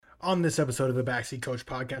On this episode of the Backseat Coach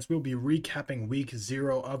podcast, we'll be recapping week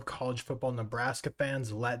 0 of college football. Nebraska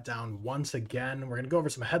fans let down once again. We're going to go over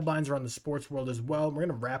some headlines around the sports world as well. We're going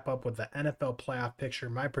to wrap up with the NFL playoff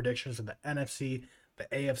picture, my predictions of the NFC, the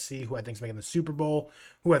AFC, who I think is making the Super Bowl,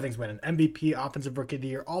 who I think is winning MVP, Offensive Rookie of the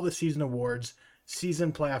Year, all the season awards,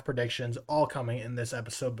 season playoff predictions, all coming in this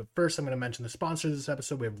episode. But first, I'm going to mention the sponsors of this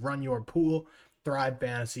episode. We have Run Your Pool, Thrive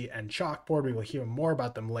Fantasy, and Chalkboard. We will hear more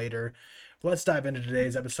about them later. Let's dive into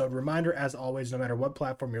today's episode. Reminder, as always, no matter what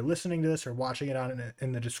platform you're listening to this or watching it on,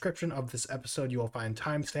 in the description of this episode, you will find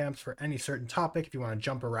timestamps for any certain topic if you want to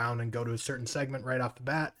jump around and go to a certain segment right off the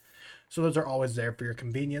bat. So those are always there for your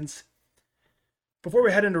convenience. Before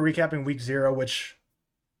we head into recapping week 0, which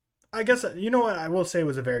I guess, you know what, I will say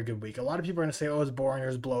was a very good week. A lot of people are going to say, oh, it was boring, it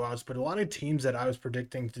was blowouts, but a lot of teams that I was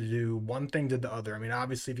predicting to do one thing did the other. I mean,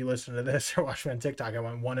 obviously, if you listen to this or watch me on TikTok, I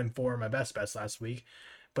went 1-4 in my best last week.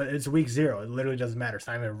 But it's week 0. It literally doesn't matter. It's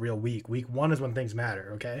not even a real week. Week 1 is when things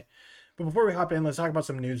matter, okay? But before we hop in, let's talk about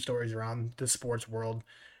some news stories around the sports world.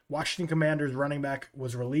 Washington Commanders running back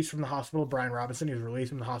was released from the hospital. Brian Robinson, he was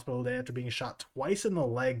released from the hospital today after being shot twice in the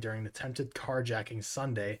leg during an attempted carjacking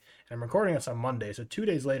Sunday. And I'm recording this on Monday, so 2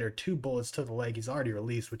 days later, 2 bullets to the leg. He's already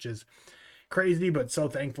released, which is crazy, but so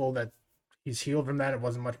thankful that he's healed from that. It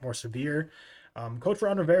wasn't much more severe. Coach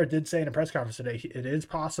Ron Rivera did say in a press conference today it is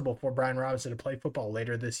possible for Brian Robinson to play football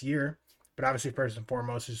later this year. But obviously, first and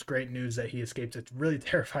foremost, it's great news that he escaped a really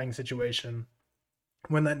terrifying situation.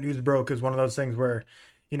 When that news broke, is one of those things where,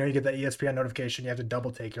 you know, you get that ESPN notification, you have to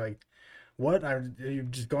double take. You're like, what? You're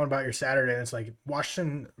just going about your Saturday, and it's like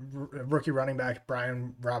Washington rookie running back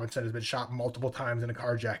Brian Robinson has been shot multiple times in a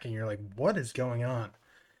carjacking. You're like, what is going on?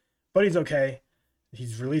 But he's okay.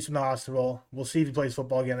 He's released from the hospital. We'll see if he plays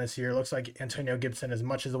football again this year. It looks like Antonio Gibson, as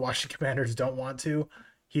much as the Washington Commanders don't want to,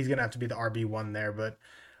 he's going to have to be the RB1 there. But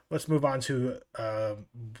let's move on to a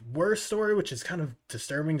worse story, which is kind of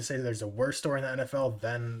disturbing to say there's a worse story in the NFL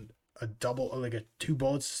than a 2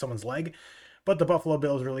 bullets to someone's leg. But the Buffalo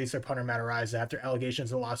Bills released their punter Matt Araiza after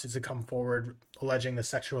allegations and lawsuits have come forward alleging the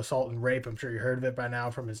sexual assault and rape. I'm sure you heard of it by now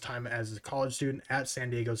from his time as a college student at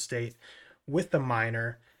San Diego State with the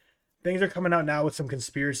minor. Things are coming out now with some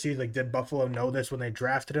conspiracies. Like, did Buffalo know this when they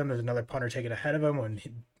drafted him? There's another punter taken ahead of him when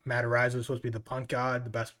Matt Araiza was supposed to be the punt god, the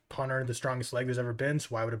best punter, the strongest leg there's ever been. So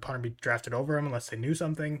why would a punter be drafted over him unless they knew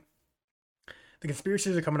something? The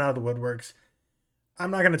conspiracies are coming out of the woodworks. I'm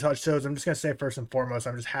not going to touch those. I'm just going to say first and foremost,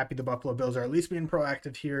 I'm just happy the Buffalo Bills are at least being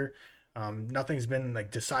proactive here. Nothing's been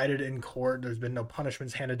decided in court. There's been no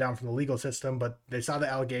punishments handed down from the legal system, but they saw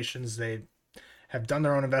the allegations. They have done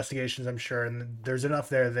their own investigations, I'm sure, and there's enough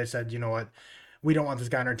there that they said, you know what, we don't want this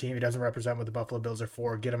guy on our team. He doesn't represent what the Buffalo Bills are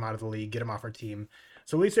for. Get him out of the league. Get him off our team.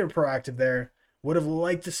 So at least they were proactive there. Would have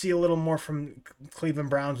liked to see a little more from Cleveland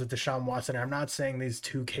Browns with Deshaun Watson. I'm not saying these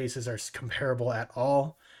two cases are comparable at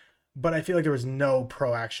all, but I feel like there was no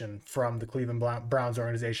proaction from the Cleveland Browns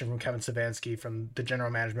organization, from Kevin Stefanski, from the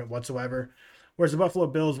general management whatsoever. Whereas the Buffalo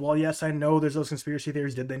Bills, well, yes, I know there's those conspiracy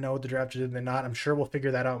theories. Did they know what the draft did they not? I'm sure we'll figure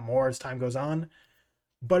that out more as time goes on.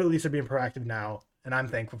 But at least they're being proactive now, and I'm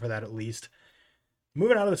thankful for that at least.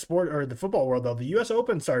 Moving out of the sport or the football world, though, the U.S.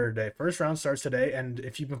 Open started today. First round starts today, and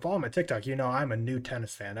if you've been following my TikTok, you know I'm a new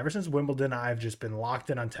tennis fan. Ever since Wimbledon, I've just been locked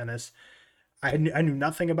in on tennis. I knew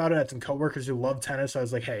nothing about it. I had some coworkers who love tennis, so I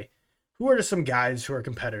was like, hey, who are just some guys who are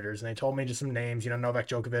competitors? And they told me just some names, Novak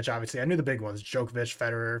Djokovic, obviously. I knew the big ones, Djokovic,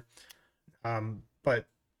 Federer, but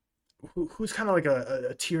who's kind of like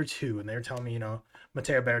a tier 2? And they were telling me,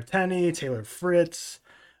 Matteo Berrettini, Taylor Fritz,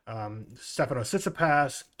 Stefano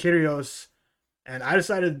Tsitsipas, Kyrgios, and I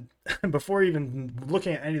decided before even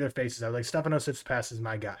looking at any of their faces, I was like, Stefano Tsitsipas is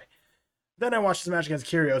my guy. Then I watched his match against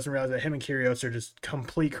Kyrgios and realized that him and Kyrgios are just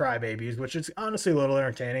complete crybabies, which is honestly a little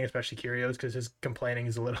entertaining, especially Kyrgios, because his complaining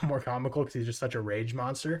is a little more comical because he's just such a rage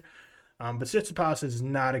monster. But Tsitsipas is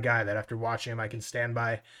not a guy that after watching him I can stand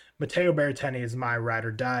by. Matteo Berrettini is my ride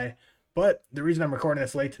or die. But the reason I'm recording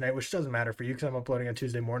this late tonight, which doesn't matter for you because I'm uploading on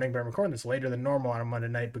Tuesday morning, but I'm recording this later than normal on a Monday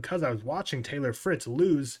night because I was watching Taylor Fritz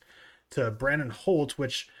lose to Brandon Holt,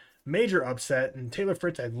 which major upset. And Taylor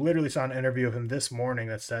Fritz, I literally saw an interview of him this morning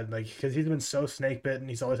that said, because he's been so snake bitten,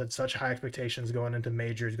 he's always had such high expectations going into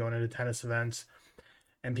majors, going into tennis events.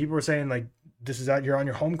 And people were saying, you're on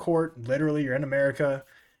your home court, literally, you're in America.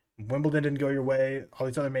 Wimbledon didn't go your way. All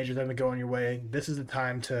these other majors haven't gone your way. This is the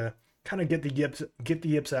time to kind of get the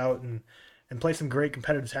yips out and play some great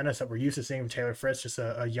competitive tennis that we're used to seeing from Taylor Fritz, just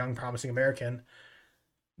a young, promising American.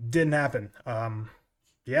 Didn't happen.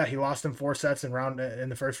 He lost in 4 sets in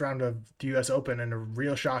the first round of the U.S. Open in a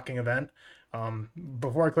real shocking event.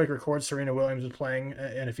 Before I click record, Serena Williams was playing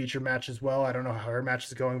in a feature match as well. I don't know how her match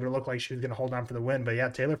is going, but it looked like she was going to hold on for the win. But yeah,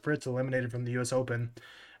 Taylor Fritz eliminated from the U.S. Open.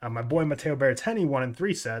 My boy Matteo Berrettini won in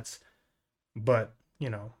 3 sets, but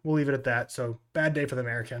we'll leave it at that. So bad day for the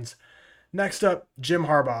Americans. Next up, Jim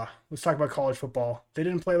Harbaugh. Let's talk about college football. They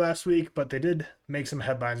didn't play last week, but they did make some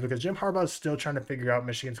headlines because Jim Harbaugh is still trying to figure out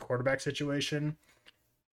Michigan's quarterback situation.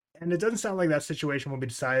 And it doesn't sound like that situation will be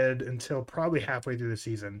decided until probably halfway through the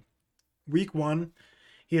season. Week 1,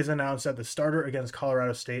 he has announced that the starter against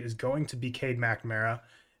Colorado State is going to be Cade McNamara.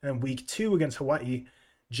 And week 2 against Hawaii,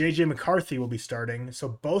 J.J. McCarthy will be starting. So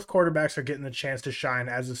both quarterbacks are getting the chance to shine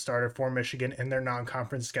as a starter for Michigan in their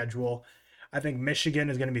non-conference schedule. I think Michigan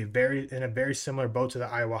is going to be in a very similar boat to the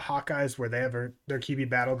Iowa Hawkeyes, where they have their QB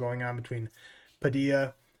battle going on between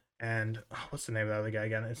Padilla and what's the name of the other guy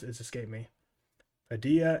again? It's escaped me.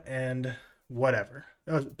 Padilla and whatever.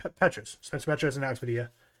 Petrus. Spencer Petrus and Alex Padilla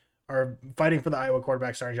are fighting for the Iowa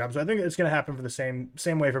quarterback starting job. So I think it's going to happen for the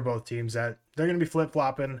same way for both teams, that they're going to be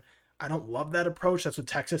flip-flopping. I don't love that approach. That's what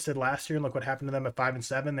Texas did last year, and look what happened to them at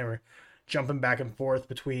 5-7. They were jumping back and forth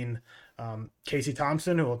between Casey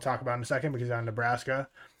Thompson, who we'll talk about in a second because he's on Nebraska,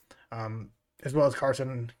 as well as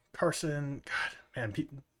Carson. God, man.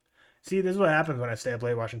 See, this is what happens when I stay up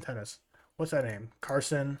late watching tennis. What's that name?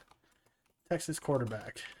 Carson, Texas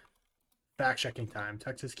quarterback. Fact-checking time.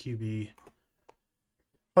 Texas QB.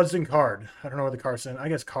 Hudson Card. I don't know where the Carson. I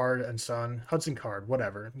guess Card and Son. Hudson Card.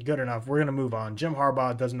 Whatever. Good enough. We're going to move on. Jim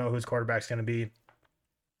Harbaugh doesn't know who his quarterback's going to be.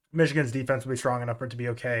 Michigan's defense will be strong enough for it to be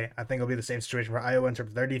okay. I think it'll be the same situation for Iowa in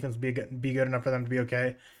terms of their defense will be good enough for them to be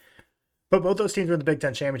okay. But both those teams were in the Big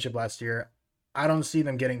Ten Championship last year. I don't see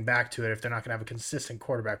them getting back to it if they're not going to have a consistent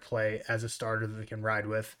quarterback play as a starter that they can ride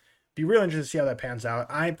with. Be real interested to see how that pans out.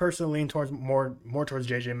 I personally lean towards more towards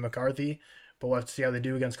J.J. McCarthy, but we'll have to see how they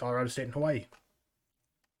do against Colorado State and Hawaii.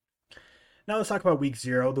 Now let's talk about week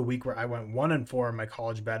 0, the week where I went 1-4 in my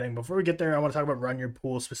college betting. Before we get there, I want to talk about Run Your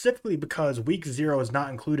Pool, specifically because week 0 is not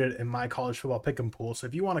included in my college football pick'em pool. So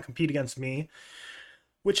if you want to compete against me,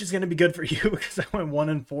 which is going to be good for you because I went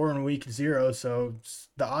 1-4 in week 0, so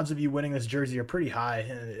the odds of you winning this jersey are pretty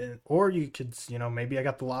high. Or you could, maybe I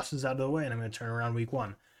got the losses out of the way and I'm going to turn around week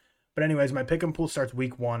 1. But anyways, my pick'em pool starts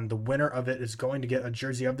week 1. The winner of it is going to get a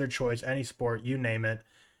jersey of their choice, any sport, you name it.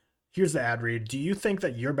 Here's the ad read. Do you think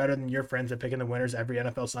that you're better than your friends at picking the winners every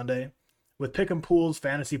NFL Sunday? With pick'em pools,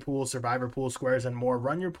 fantasy pools, survivor pools, squares, and more,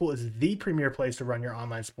 Run Your Pool is the premier place to run your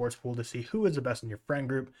online sports pool to see who is the best in your friend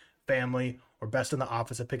group, family, or best in the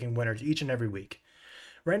office at picking winners each and every week.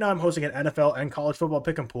 Right now, I'm hosting an NFL and college football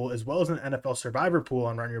pick'em pool, as well as an NFL survivor pool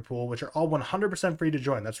on Run Your Pool, which are all 100% free to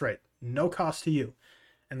join. That's right, no cost to you.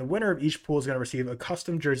 And the winner of each pool is going to receive a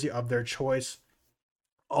custom jersey of their choice.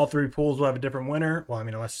 All 3 pools will have a different winner. Well, I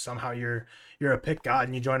mean, unless somehow you're a pick god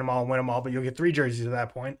and you join them all and win them all, but you'll get 3 jerseys at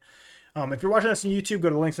that point. If you're watching this on YouTube, go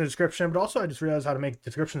to the links in the description. But also, I just realized how to make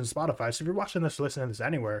descriptions in Spotify. So if you're watching this or listening to this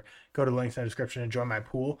anywhere, go to the links in the description and join my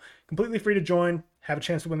pool. Completely free to join. Have a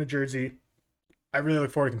chance to win the jersey. I really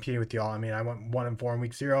look forward to competing with y'all. I mean, I went 1-4 in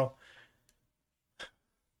week 0.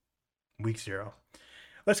 Week 0.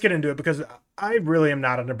 Let's get into it because I really am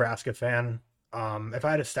not a Nebraska fan. If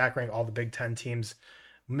I had to stack rank all the Big Ten teams,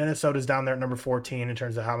 Minnesota's down there at number 14 in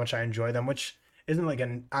terms of how much I enjoy them, which isn't like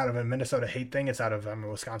out of a Minnesota hate thing. It's out of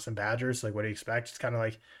Wisconsin Badgers. Like, what do you expect? It's kind of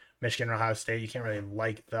like Michigan or Ohio State. You can't really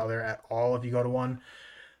like the other at all if you go to one.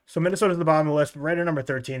 So Minnesota's at the bottom of the list. Right at number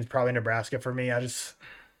 13 is probably Nebraska for me.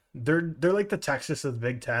 They're like the Texas of the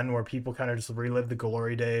Big Ten, where people kind of just relive the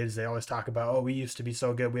glory days. They always talk about, oh, we used to be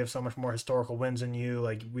so good. We have so much more historical wins than you.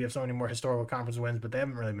 Like, we have so many more historical conference wins, but they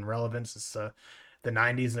haven't really been relevant since the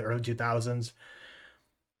 90s, the early 2000s.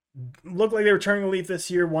 Looked like they were turning a leaf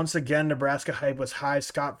this year. Once again, Nebraska hype was high.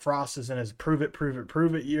 Scott Frost is in his prove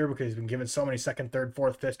it year because he's been given so many second, third,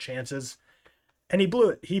 fourth, fifth chances. And he blew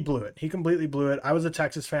it. He completely blew it. I was a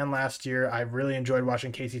Texas fan last year. I really enjoyed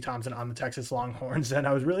watching Casey Thompson on the Texas Longhorns, and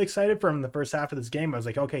I was really excited for him in the first half of this game. I was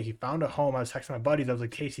like, okay, he found a home. I was texting my buddies. I was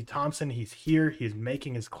like, Casey Thompson, he's here. He's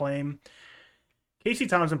making his claim. Casey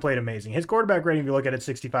Thompson played amazing. His quarterback rating, if you look at it,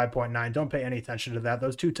 65.9. Don't pay any attention to that.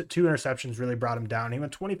 Those two interceptions really brought him down. He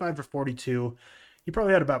went 25 for 42. He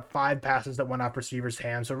probably had about 5 passes that went off receivers'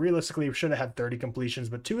 hands. So realistically, he should have had 30 completions.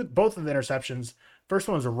 But both of the interceptions, first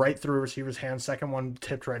one was right through a receiver's hands. Second one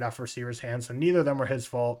tipped right off a receiver's hands. So neither of them were his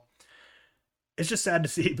fault. It's just sad to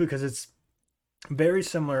see because it's very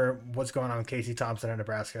similar what's going on with Casey Thompson in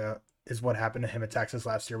Nebraska is what happened to him at Texas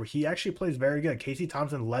last year, where he actually plays very good. Casey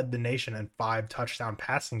Thompson led the nation in 5 touchdown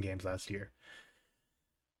passing games last year.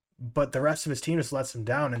 But the rest of his team just lets him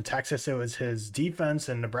down. In Texas, it was his defense.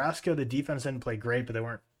 In Nebraska, the defense didn't play great, but they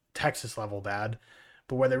weren't Texas level bad.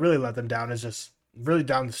 But where they really let them down is just really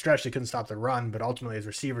down the stretch. They couldn't stop the run, but ultimately his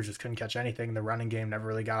receivers just couldn't catch anything. The running game never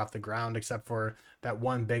really got off the ground except for that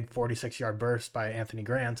one big 46-yard burst by Anthony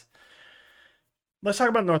Grant. Let's talk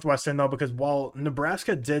about Northwestern, though, because while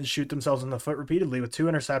Nebraska did shoot themselves in the foot repeatedly with 2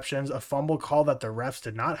 interceptions, a fumble call that the refs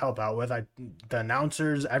did not help out with, the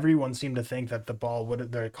announcers, everyone seemed to think that the call would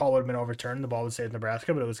have been overturned. The ball would stay with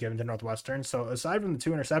Nebraska, but it was given to Northwestern. So aside from the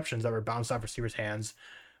 2 interceptions that were bounced off receivers' hands,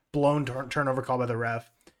 blown turnover call by the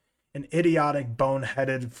ref, an idiotic,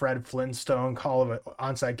 boneheaded Fred Flintstone call of an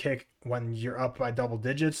onside kick when you're up by double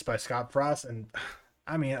digits by Scott Frost, and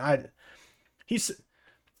I mean, he's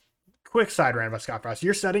quick side rant about Scott Frost.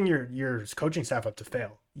 You're setting your coaching staff up to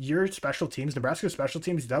fail. Your special teams, Nebraska's special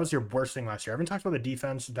teams, that was your worst thing last year. Everyone talks about the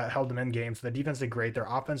defense that held them in games. The defense did great. Their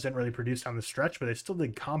offense didn't really produce down the stretch, but they still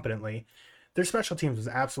did competently. Their special teams was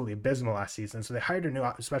absolutely abysmal last season, so they hired a new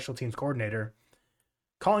special teams coordinator.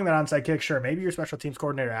 Calling that onside kick, sure, maybe your special teams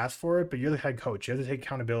coordinator asked for it, but you're the head coach. You have to take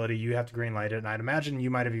accountability. You have to green light it, and I'd imagine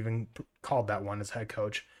you might have even called that one as head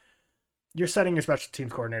coach. You're setting your special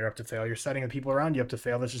teams coordinator up to fail. You're setting the people around you up to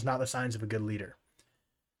fail. That's just not the signs of a good leader.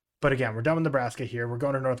 But again, we're done with Nebraska here. We're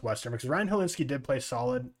going to Northwestern because Ryan Helinski did play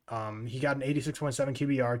solid. He got an 86.7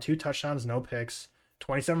 QBR, 2 touchdowns, no picks,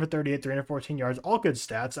 27 for 38, 314 yards, all good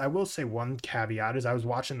stats. I will say one caveat is I was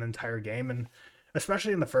watching the entire game, and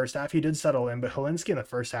especially in the first half, he did settle in, but Helinski in the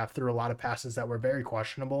first half threw a lot of passes that were very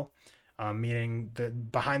questionable. Meaning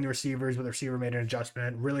that behind the receivers, where the receiver made an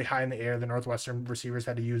adjustment, really high in the air, the Northwestern receivers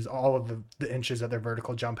had to use all of the inches that their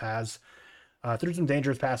vertical jump has. Threw some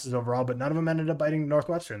dangerous passes overall, but none of them ended up biting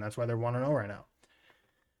Northwestern. That's why they're 1-0 right now.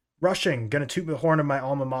 Rushing, going to toot the horn of my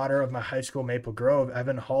alma mater of my high school, Maple Grove.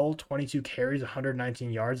 Evan Hull, 22 carries,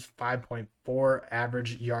 119 yards, 5.4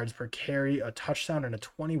 average yards per carry, a touchdown, and a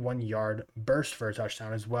 21-yard burst for a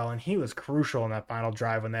touchdown as well. And he was crucial in that final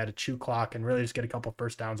drive when they had to chew clock and really just get a couple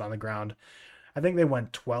first downs on the ground. I think they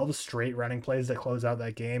went 12 straight running plays that close out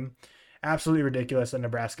that game. Absolutely ridiculous that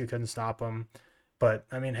Nebraska couldn't stop them. But,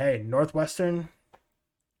 I mean, hey, Northwestern,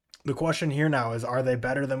 the question here now is, are they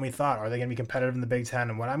better than we thought? Are they going to be competitive in the Big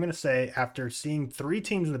Ten? And what I'm going to say, after seeing 3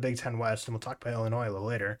 teams in the Big Ten West, and we'll talk about Illinois a little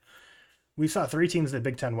later, we saw 3 teams in the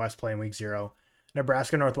Big Ten West play in Week 0,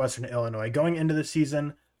 Nebraska, Northwestern, Illinois. Going into the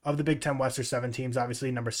season of the Big Ten West, there's 7 teams.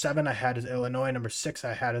 Obviously, number 7 I had is Illinois. Number 6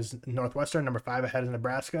 I had is Northwestern. Number 5 I had is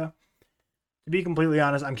Nebraska. To be completely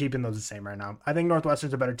honest, I'm keeping those the same right now. I think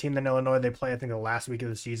Northwestern's a better team than Illinois. They play, I think, the last week of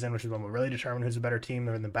the season, which is when we'll really determine who's a better team.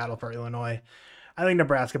 They're in the battle for Illinois. I think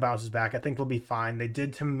Nebraska bounces back. I think they'll be fine. They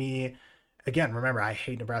did to me, again, remember, I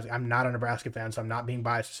hate Nebraska. I'm not a Nebraska fan, so I'm not being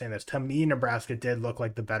biased for saying this. To me, Nebraska did look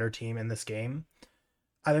like the better team in this game.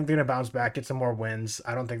 I think they're going to bounce back, get some more wins.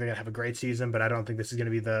 I don't think they're going to have a great season, but I don't think this is going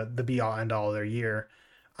to be the be-all, end-all of their year.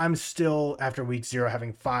 I'm still, after Week 0,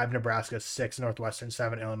 having 5 Nebraska, 6 Northwestern,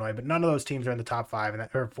 7 Illinois, but none of those teams are in the top 5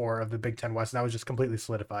 or 4 of the Big Ten West, and that was just completely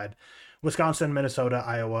solidified. Wisconsin, Minnesota,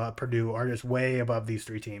 Iowa, Purdue are just way above these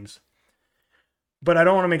 3 teams. But I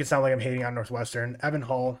don't want to make it sound like I'm hating on Northwestern. Evan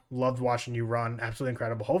Hull, loved watching you run. Absolutely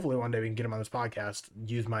incredible. Hopefully one day we can get him on this podcast,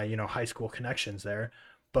 use my, high school connections there.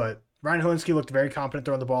 But Ryan Helinski looked very competent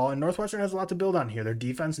throwing the ball, and Northwestern has a lot to build on here. Their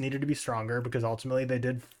defense needed to be stronger because ultimately they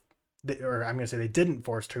didn't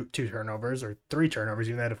force 2 turnovers or 3 turnovers.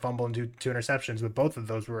 Even they had a fumble and 2 interceptions, but both of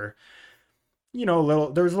those were, there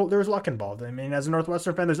was luck involved. I mean, as a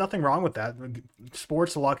Northwestern fan, there's nothing wrong with that.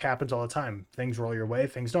 Sports, luck happens all the time. Things roll your way,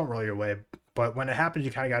 things don't roll your way. But when it happens,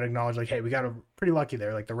 you kind of got to acknowledge, like, hey, we got pretty lucky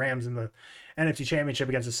there. Like the Rams in the NFC Championship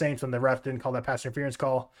against the Saints when the ref didn't call that pass interference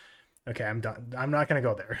call. Okay, I'm done. I'm not going to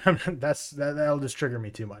go there. That'll just trigger me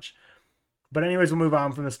too much. But anyways, we'll move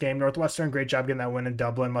on from this game. Northwestern, great job getting that win in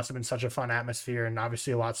Dublin. Must have been such a fun atmosphere, and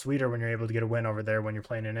obviously a lot sweeter when you're able to get a win over there when you're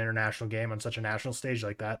playing an international game on such a national stage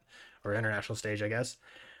like that, or international stage, I guess.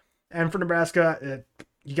 And for Nebraska,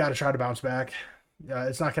 you got to try to bounce back.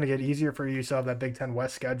 It's not going to get easier for you. You still have that Big Ten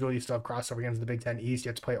West schedule. You still have crossover games in the Big Ten East. You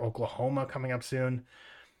have to play Oklahoma coming up soon.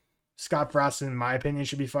 Scott Frost, in my opinion,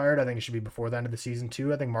 should be fired. I think it should be before the end of the season,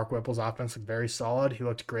 too. I think Mark Whipple's offense looked very solid. He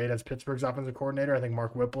looked great as Pittsburgh's offensive coordinator. I think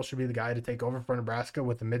Mark Whipple should be the guy to take over for Nebraska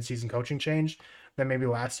with the midseason coaching change. Then maybe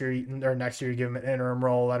next year you give him an interim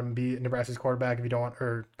role, let him be Nebraska's quarterback if you don't want,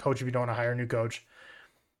 or coach if you don't want to hire a new coach.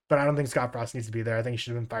 But I don't think Scott Frost needs to be there. I think he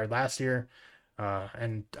should have been fired last year.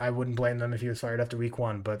 And I wouldn't blame them if he was fired after week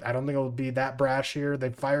 1, but I don't think it'll be that brash here.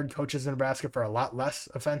 They've fired coaches in Nebraska for a lot less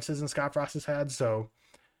offenses than Scott Frost has had, so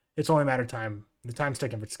it's only a matter of time. The time's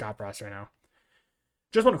ticking for Scott Frost right now.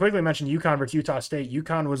 Just want to quickly mention UConn versus Utah State.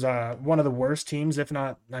 UConn was one of the worst teams, if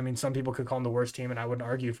not, I mean, some people could call them the worst team, and I wouldn't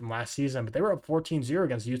argue from last season, but they were up 14-0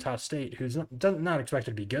 against Utah State, who's not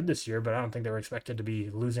expected to be good this year, but I don't think they were expected to be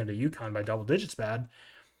losing to UConn by double digits bad.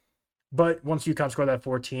 But once UConn scored that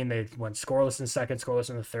 14, they went scoreless in the second, scoreless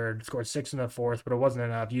in the third, scored 6 in the fourth, but it wasn't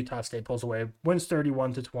enough. Utah State pulls away, wins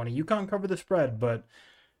 31-20. UConn covered the spread, but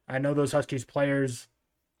I know those Huskies players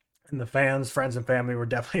and the fans, friends, and family were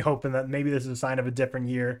definitely hoping that maybe this is a sign of a different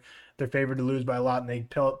year. They're favored to lose by a lot, and they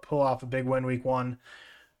pull off a big win week one.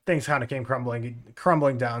 Things kind of came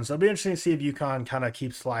crumbling down. So it'll be interesting to see if UConn kind of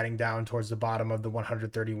keeps sliding down towards the bottom of the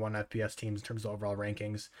 131 FBS teams in terms of overall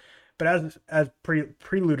rankings. But as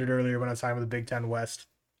preluded earlier when I was talking about the Big Ten West,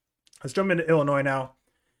 let's jump into Illinois now.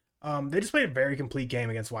 They just played a very complete game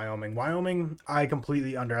against Wyoming. Wyoming, I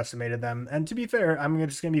completely underestimated them. And to be fair, I'm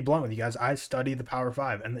just going to be blunt with you guys. I study the Power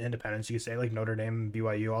Five and the independents. You could say like Notre Dame,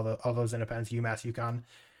 BYU, all those independents, UMass, UConn.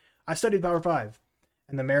 I studied Power Five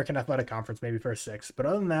and the American Athletic Conference maybe for a 6. But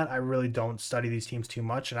other than that, I really don't study these teams too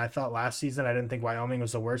much. And I thought last season, I didn't think Wyoming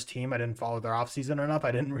was the worst team. I didn't follow their offseason enough.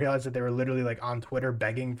 I didn't realize that they were literally like on Twitter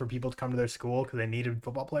begging for people to come to their school because they needed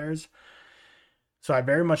football players. So I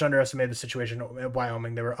very much underestimated the situation at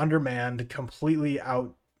Wyoming. They were undermanned, completely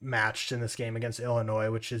outmatched in this game against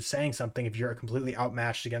Illinois, which is saying something if you're completely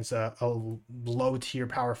outmatched against a low-tier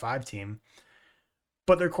Power 5 team.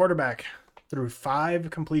 But their quarterback threw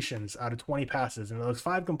 5 completions out of 20 passes, and those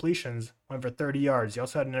 5 completions went for 30 yards. He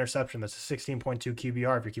also had an interception. That's a 16.2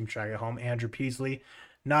 QBR if you're keeping track at home. Andrew Peasley,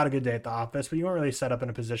 not a good day at the office, but you weren't really set up in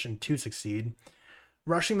a position to succeed.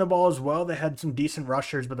 Rushing the ball as well, they had some decent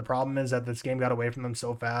rushers, but the problem is that this game got away from them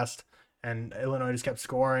so fast, and Illinois just kept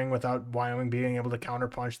scoring without Wyoming being able to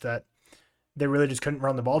counterpunch that. They really just couldn't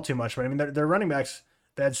run the ball too much. But I mean, their running backs,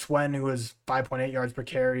 they had Swen, who was 5.8 yards per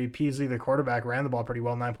carry. Peasley, the quarterback, ran the ball pretty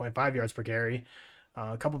well, 9.5 yards per carry.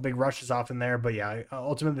 A couple big rushes off in there, but yeah,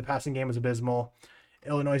 ultimately the passing game was abysmal.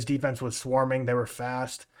 Illinois' defense was swarming. They were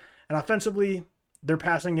fast. And offensively, their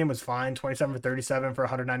passing game was fine, 27 for 37 for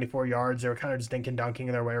 194 yards. They were kind of just dinking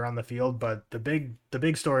dunking their way around the field, but the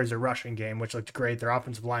big story is their rushing game, which looked great. Their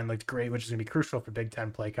offensive line looked great, which is going to be crucial for Big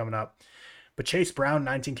Ten play coming up. But Chase Brown,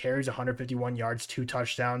 19 carries, 151 yards, 2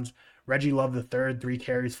 touchdowns. Reggie Love the third, 3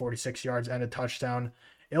 carries, 46 yards, and a touchdown.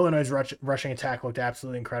 Illinois' rushing attack looked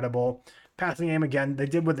absolutely incredible. Passing game, again, they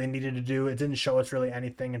did what they needed to do. It didn't show us really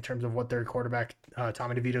anything in terms of what their quarterback,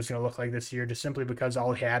 Tommy DeVito, is going to look like this year, just simply because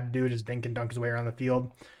all he had to do is just dink and dunk his way around the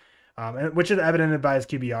field, which is evidenced by his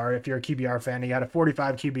QBR. If you're a QBR fan, he had a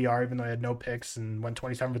 45 QBR, even though he had no picks, and went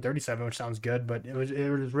 27 for 37, which sounds good, but it was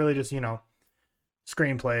really just,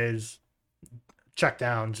 screenplays, check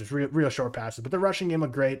downs, just real short passes. But the rushing game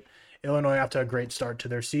looked great. Illinois off to a great start to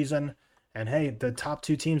their season. And hey, the top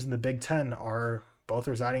 2 teams in the Big Ten are both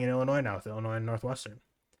residing in Illinois now, with Illinois and Northwestern.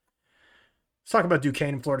 Let's talk about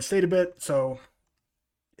Duquesne and Florida State a bit. So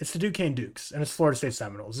it's the Duquesne Dukes, and it's Florida State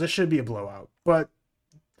Seminoles. This should be a blowout, but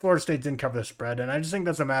Florida State didn't cover the spread, and I just think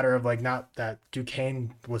that's a matter of, like, not that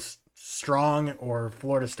Duquesne was strong or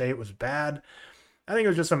Florida State was bad. I think it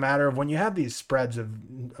was just a matter of when you have these spreads of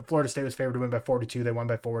Florida State was favored to win by 42, they won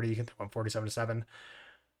by 40, you can won 47-7.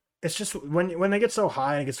 It's just when they get so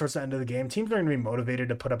high and it gets towards the end of the game, teams are going to be motivated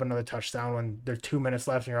to put up another touchdown when there's 2 minutes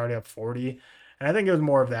left and you're already up 40. And I think it was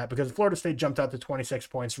more of that because Florida State jumped out to 26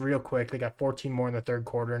 points real quick. They got 14 more in the third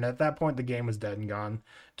quarter, and at that point, the game was dead and gone.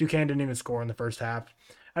 Duquesne didn't even score in the first half.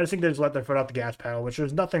 I just think they just let their foot off the gas pedal, which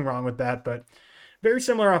there's nothing wrong with that, but very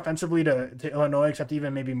similar offensively to Illinois, except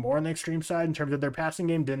even maybe more on the extreme side in terms of their passing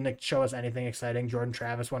game didn't show us anything exciting. Jordan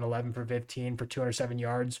Travis went 11 for 15 for 207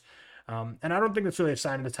 yards. And I don't think that's really a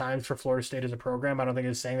sign of the times for Florida State as a program. I don't think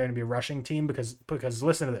it's saying they're going to be a rushing team because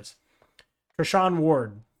listen to this. Treshaun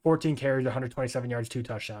Ward, 14 carries, 127 yards, 2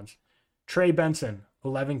 touchdowns. Trey Benson,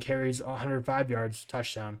 11 carries, 105 yards,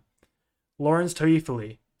 touchdown. Lawrence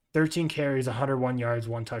Toifili, 13 carries, 101 yards,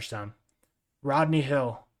 1 touchdown. Rodney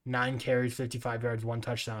Hill, 9 carries, 55 yards, 1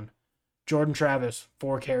 touchdown. Jordan Travis,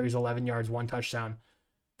 4 carries, 11 yards, 1 touchdown.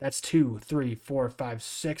 That's 2, 3, 4, 5,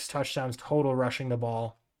 6 touchdowns total rushing the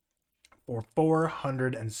ball for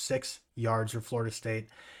 406 yards for Florida State.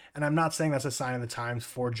 And I'm not saying that's a sign of the times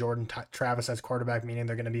for Jordan Travis as quarterback, meaning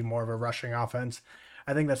they're going to be more of a rushing offense.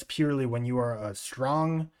 I think that's purely when you are a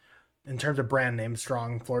strong, in terms of brand name,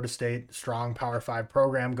 strong Florida State, strong Power 5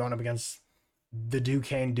 program going up against the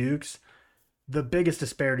Duquesne Dukes. The biggest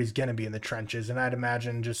disparity is going to be in the trenches, and I'd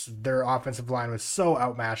imagine just their offensive line was so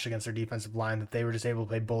outmatched against their defensive line that they were just able to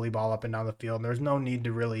play bully ball up and down the field. And there was no need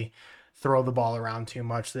to really throw the ball around too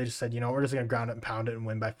much. They just said, we're just going to ground it and pound it and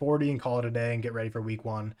win by 40 and call it a day and get ready for week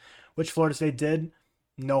 1, which Florida State did.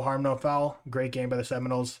 No harm, no foul. Great game by the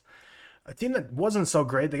Seminoles. A team that wasn't so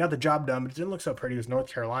great. They got the job done, but it didn't look so pretty. Was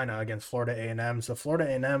North Carolina against Florida A&M. So Florida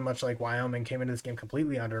A&M, much like Wyoming, came into this game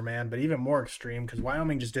completely undermanned, but even more extreme because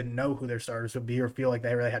Wyoming just didn't know who their starters would be or feel like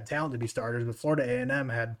they really had talent to be starters. But Florida A&M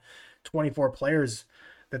had 24 players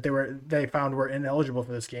that they found were ineligible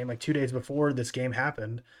for this game. Like 2 days before this game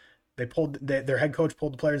happened, their head coach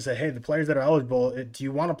pulled the players and said, "Hey, the players that are eligible, do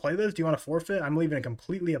you want to play this? Do you want to forfeit? I'm leaving it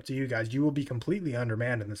completely up to you guys. You will be completely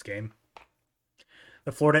undermanned in this game."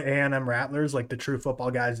 The Florida A&M Rattlers, like the true football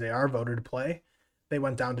guys they are, voted to play. They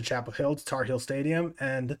went down to Chapel Hill to Tar Heel Stadium,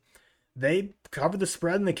 and they covered the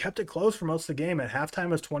spread and they kept it close for most of the game. At halftime, it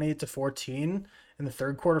was 28-14. In the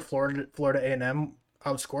third quarter, Florida A&M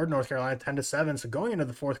outscored North Carolina 10-7. So going into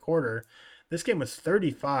the fourth quarter, this game was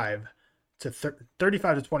 35 to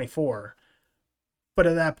 24. But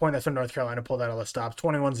at that point, that's when North Carolina pulled out all the stops.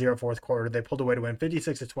 21-0 fourth quarter. They pulled away to win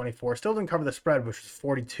 56-24. Still didn't cover the spread, which was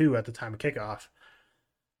 42 at the time of kickoff.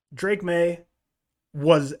 Drake May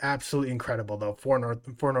was absolutely incredible, though, for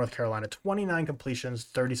North Carolina. 29 completions,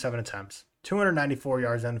 37 attempts, 294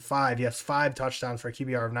 yards, and five touchdowns for a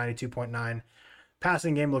QBR of 92.9.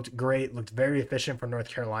 Passing game looked great, looked very efficient for North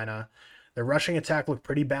Carolina. The rushing attack looked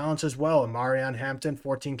pretty balanced as well. Marion Hampton,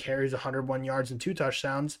 14 carries, 101 yards, and 2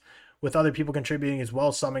 touchdowns, with other people contributing as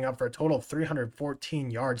well, summing up for a total of 314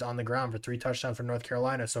 yards on the ground for 3 touchdowns for North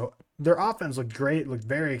Carolina. So their offense looked great, looked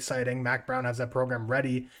very exciting. Mac Brown has that program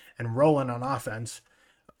ready and rolling on offense.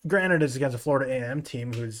 Granted, it's against a Florida A&M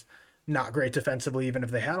team who's not great defensively, even if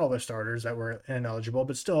they had all their starters that were ineligible,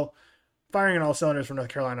 but still firing on all cylinders for North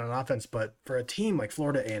Carolina on offense. But for a team like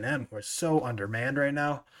Florida A&M, who is so undermanned right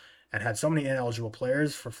now and had so many ineligible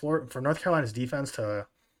players, for North Carolina's defense to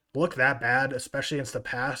look that bad, especially against the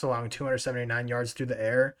pass, allowing 279 yards through the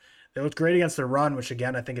air. They looked great against the run, which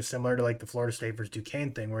again I think is similar to like the Florida State versus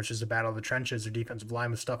Duquesne thing, where it's just a battle of the trenches. Their defensive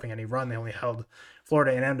line was stuffing any run. They only held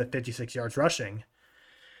Florida A&M to 56 yards rushing.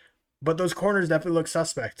 But those corners definitely look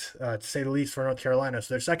suspect, to say the least, for North Carolina.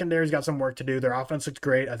 So their secondary's got some work to do. Their offense looks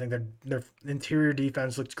great. I think their interior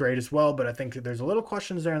defense looks great as well. But I think there's a little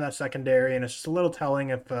questions there in that secondary, and it's just a little telling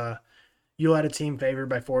if you had a team favored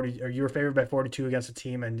by 40, or you were favored by 42 against a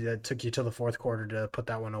team, and it took you to the fourth quarter to put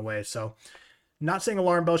that one away. So, not saying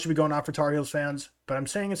alarm bell should be going off for Tar Heels fans, but I'm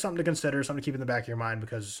saying it's something to consider, something to keep in the back of your mind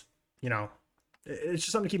because it's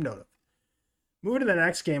just something to keep note of. Moving to the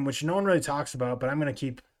next game, which no one really talks about, but I'm going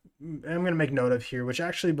to make note of here, which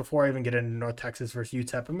actually, before I even get into North Texas versus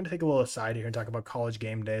UTEP, I'm going to take a little aside here and talk about College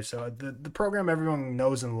Game Day. So the program everyone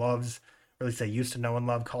knows and loves, or at least they used to know and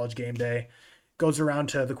love, College Game Day, goes around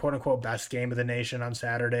to the quote-unquote best game of the nation on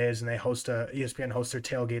Saturdays, and ESPN hosts their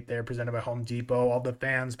tailgate there, presented by Home Depot. All the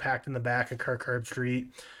fans packed in the back of Kirk Herbstreit,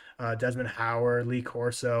 Desmond Howard, Lee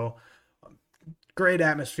Corso. Great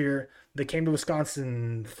atmosphere. They came to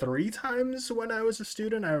Wisconsin 3 times when I was a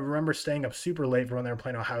student. I remember staying up super late for when they were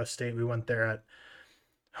playing Ohio State. We went there at,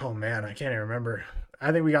 oh man, I can't even remember.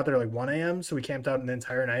 I think we got there like 1 a.m., so we camped out the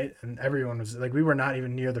entire night, and everyone was like, we were not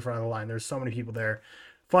even near the front of the line. There's so many people there.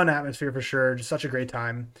 Fun atmosphere for sure. Just such a great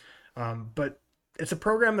time. But it's a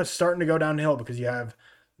program that's starting to go downhill because you have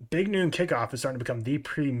Big Noon Kickoff is starting to become the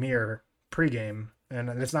premier pregame. And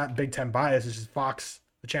it's not Big Ten bias. It's just Fox.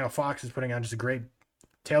 The channel Fox is putting on just a great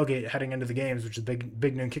tailgate heading into the games, which is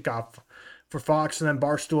Big Noon Kickoff for Fox. And then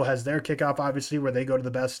Barstool has their kickoff, obviously, where they go to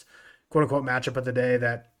the best quote-unquote matchup of the day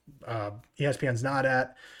that ESPN's not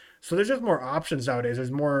at. So there's just more options nowadays.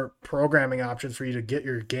 There's more programming options for you to get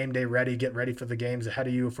your game day ready, get ready for the games ahead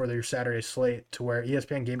of you for your Saturday slate, to where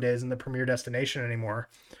ESPN Game Day isn't the premier destination anymore.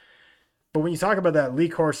 But when you talk about that, Lee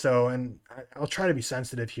Corso, and I'll try to be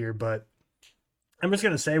sensitive here, but I'm just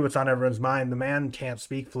going to say what's on everyone's mind. The man can't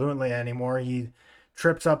speak fluently anymore. He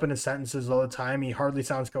trips up in his sentences all the time. He hardly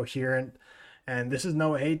sounds coherent. And this is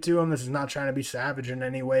no hate to him. This is not trying to be savage in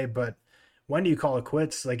any way, but when do you call it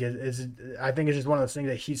quits? Like, I think it's just one of those things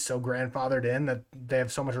that he's so grandfathered in that they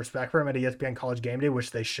have so much respect for him at ESPN College Game Day,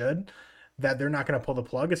 which they should, that they're not going to pull the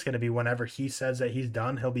plug. It's going to be whenever he says that he's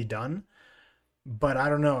done, he'll be done. But I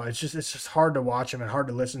don't know. It's just hard to watch him and hard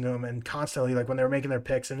to listen to him. And constantly, like when they were making their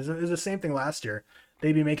picks, and it was the same thing last year.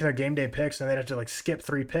 They'd be making their game day picks, and they'd have to like skip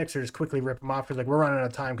 3 picks or just quickly rip them off because like we're running out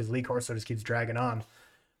of time because Lee Corso just keeps dragging on.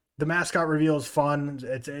 The mascot reveal is fun.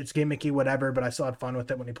 It's gimmicky, whatever, but I still had fun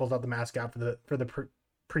with it when he pulls out the mascot for the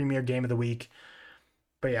premier game of the week.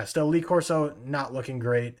 But yeah, still Lee Corso not looking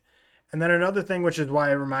great. And then another thing, which is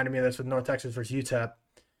why it reminded me of this with North Texas versus UTEP.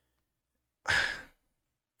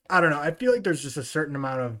 I don't know. I feel like there's just a certain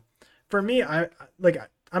amount of, for me, I'm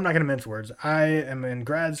not gonna mince words. I am in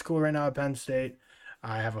grad school right now at Penn State.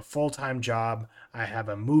 I have a full-time job. I have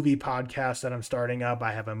a movie podcast that I'm starting up.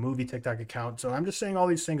 I have a movie TikTok account. So I'm just saying all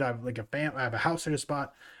these things. I have like I have a house I just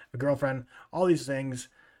bought. a girlfriend, all these things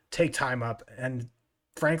take time up. And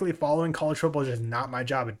frankly, following college football is just not my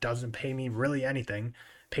job. It doesn't pay me really anything.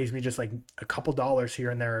 It pays me just like a couple dollars here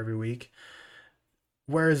and there every week.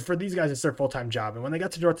 Whereas for these guys, it's their full time job. And when they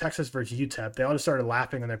got to North Texas versus UTEP, they all just started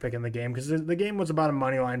laughing when they're picking the game because the game was about a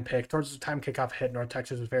money line pick. Towards the time kickoff hit, North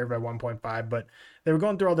Texas was favored by 1.5. But they were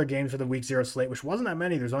going through all their games for the week 0 slate, which wasn't that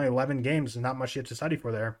many. There's only 11 games and not much yet to study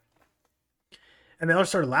for there. And they all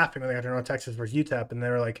started laughing when they got to North Texas versus UTEP. And they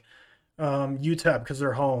were like, UTEP because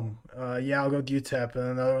they're home. Yeah, I'll go with UTEP. And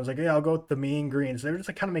then the other one's like, yeah, I'll go with the Mean Green. So they were just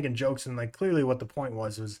like kind of making jokes. And like clearly what the point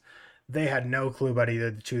was they had no clue about either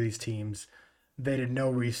of the two of these teams. They did no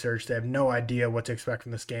research. They have no idea what to expect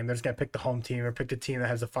from this game. They're just going to pick the home team or pick the team that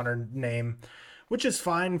has a funner name, which is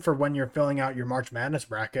fine for when you're filling out your March Madness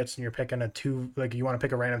brackets and you're picking you want to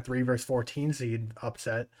pick a random 3 versus 14 seed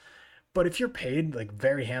upset. But if you're paid like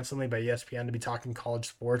very handsomely by ESPN to be talking college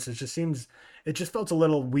sports, it just felt a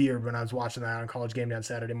little weird when I was watching that on College Game Day on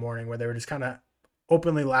Saturday morning, where they were just kind of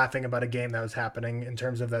openly laughing about a game that was happening in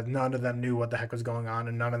terms of that none of them knew what the heck was going on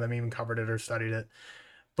and none of them even covered it or studied it.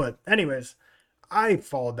 But anyways, I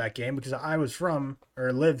followed that game because I was from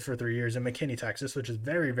or lived for 3 years in McKinney, Texas, which is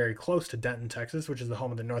very, very close to Denton, Texas, which is the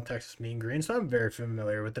home of the North Texas Mean Green. So I'm very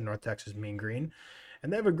familiar with the North Texas Mean Green.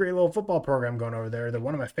 And they have a great little football program going over there. They're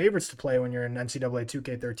one of my favorites to play when you're in NCAA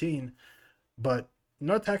 2K13. But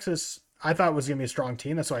North Texas, I thought was going to be a strong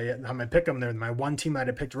team. That's why I'm going to pick them. They're my one team that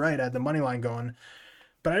I picked right. I had the money line going.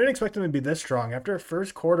 But I didn't expect them to be this strong. After a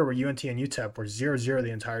first quarter where UNT and UTEP were 0-0 the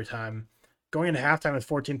entire time, going into halftime with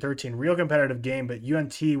 14-13, real competitive game, but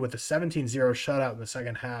UNT with a 17-0 shutout in the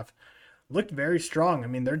second half looked very strong. I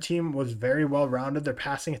mean, their team was very well-rounded. Their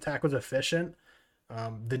passing attack was efficient.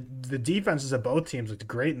 The defenses of both teams looked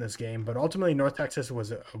great in this game, but ultimately North Texas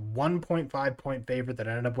was a 1.5 point favorite that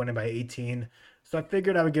ended up winning by 18. So I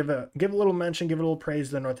figured I would give a little mention, give a little praise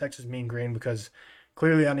to the North Texas Mean Green because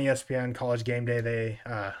clearly on ESPN College Game Day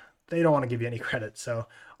they don't want to give you any credit. So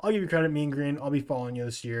I'll give you credit, Mean Green. I'll be following you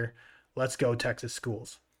this year. Let's go Texas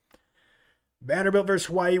schools. Vanderbilt versus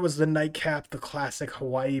Hawaii was the nightcap, the classic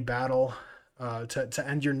Hawaii battle to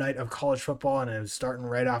end your night of college football, and it was starting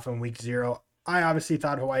right off in week 0. I obviously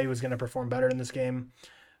thought Hawaii was going to perform better in this game.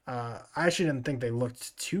 I actually didn't think they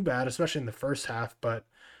looked too bad, especially in the first half, but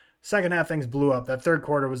second half things blew up. That third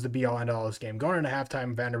quarter was the be-all, end-all of this game. Going into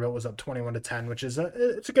halftime, Vanderbilt was up 21-10, which is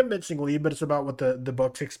it's a convincing lead, but it's about what the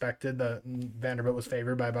books expected. Vanderbilt was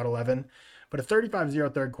favored by about 11. But a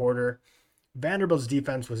 35-0 third quarter, Vanderbilt's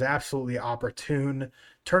defense was absolutely opportune,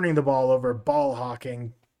 turning the ball over, ball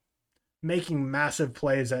hawking, making massive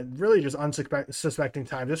plays at really just unsuspecting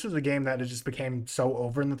time. This was a game that it just became so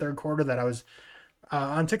over in the third quarter that I was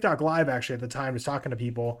on TikTok Live actually at the time, just talking to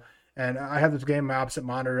people. And I had this game my opposite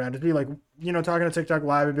monitor, and it'd be like, talking to TikTok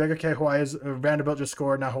Live, it'd be like, okay, Vanderbilt just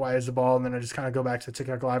scored, now Hawaii has the ball. And then I just kind of go back to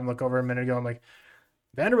TikTok Live and look over a minute ago. I'm like,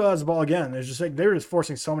 Vanderbilt has the ball again. There's just like, they were just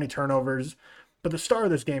forcing so many turnovers. But the star of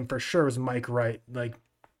this game for sure was Mike Wright. Like,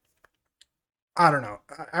 I don't know.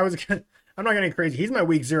 I'm not going to get crazy. He's my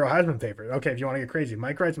week 0 Heisman favorite. Okay, if you want to get crazy.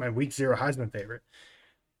 Mike Wright's my week 0 Heisman favorite.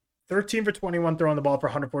 13 for 21 throwing the ball for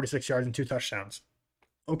 146 yards and 2 touchdowns.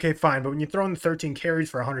 Okay, fine. But when you throw in the 13 carries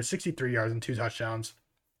for 163 yards and 2 touchdowns,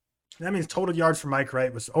 that means total yards for Mike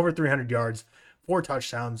Wright was over 300 yards, 4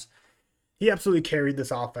 touchdowns. He absolutely carried this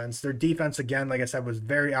offense. Their defense, again, like I said, was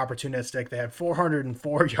very opportunistic. They had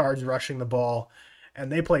 404 yards rushing the ball,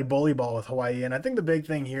 and they play bully ball with Hawaii. And I think the big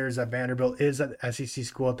thing here is that Vanderbilt is an SEC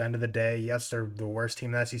school at the end of the day. Yes, they're the worst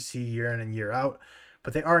team in the SEC year in and year out,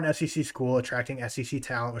 but they are an SEC school attracting SEC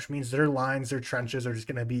talent, which means their lines, their trenches are just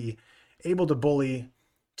going to be able to bully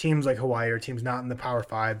teams like Hawaii or teams not in the Power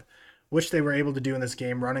 5, which they were able to do in this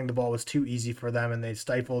game. Running the ball was too easy for them, and they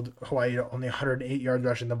stifled Hawaii to only 108 yards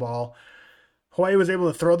rushing the ball. Hawaii was able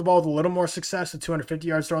to throw the ball with a little more success at 250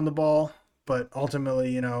 yards throwing the ball, but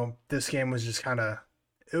ultimately, this game was just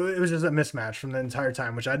it was just a mismatch from the entire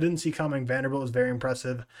time, which I didn't see coming. Vanderbilt was very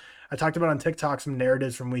impressive. I talked about on TikTok some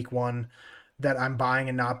narratives from week 1 that I'm buying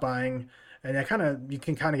and not buying, and you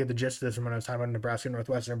can kind of get the gist of this from when I was talking about Nebraska and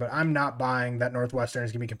Northwestern, but I'm not buying that Northwestern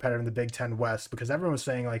is going to be competitive in the Big Ten West because everyone was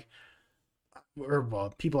saying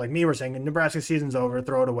people like me were saying Nebraska season's over,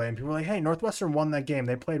 throw it away. And people were like, hey, Northwestern won that game.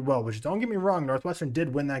 They played well, which don't get me wrong, Northwestern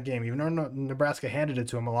did win that game, even though Nebraska handed it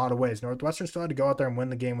to them a lot of ways. Northwestern still had to go out there and win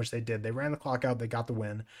the game, which they did. They ran the clock out. They got the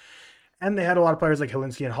win. And they had a lot of players like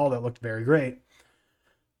Helinski and Hall that looked very great.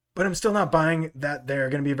 But I'm still not buying that they're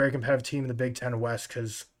going to be a very competitive team in the Big Ten West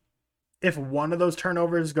because if one of those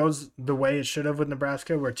turnovers goes the way it should have with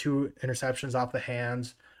Nebraska, where 2 interceptions off the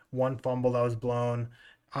hands, 1 fumble that was blown,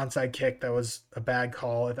 onside kick that was a bad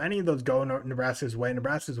call. If any of those go Nebraska's way,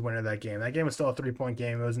 Nebraska's the winner of that game. That game was still a 3-point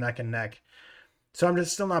game. It was neck and neck. So I'm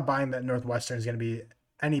just still not buying that Northwestern is going to be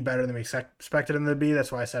any better than we expected them to be.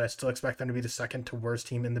 That's why I said I still expect them to be the second to worst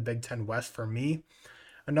team in the Big Ten West for me.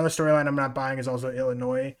 Another storyline I'm not buying is also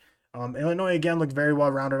Illinois. Illinois, again, looked very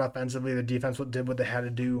well-rounded offensively. The defense did what they had to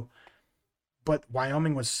do. But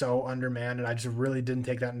Wyoming was so undermanned, and I just really didn't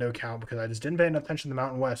take that into account because I just didn't pay enough attention to the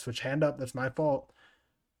Mountain West, which, hand up, that's my fault.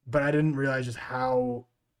 But I didn't realize just how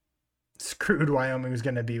screwed Wyoming was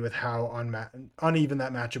going to be with how uneven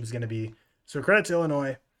that matchup was going to be. So credit to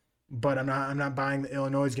Illinois, but I'm not buying that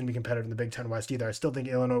Illinois is going to be competitive in the Big Ten West either. I still think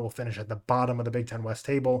Illinois will finish at the bottom of the Big Ten West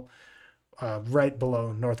table, right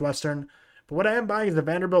below Northwestern. But what I am buying is that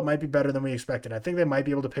Vanderbilt might be better than we expected. I think they might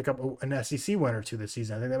be able to pick up an SEC win or two this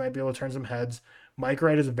season. I think they might be able to turn some heads. Mike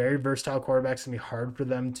Wright is a very versatile quarterback. It's going to be hard for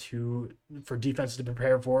them for defense to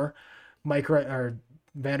prepare for. Mike Wright or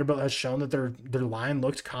Vanderbilt has shown that their line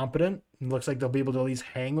looks competent. It looks like they'll be able to at least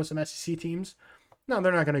hang with some SEC teams. No,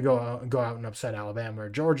 they're not going to go out and upset Alabama or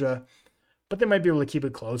Georgia, but they might be able to keep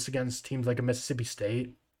it close against teams like a Mississippi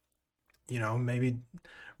State. Maybe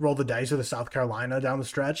roll the dice with a South Carolina down the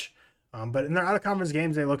stretch. But in their out-of-conference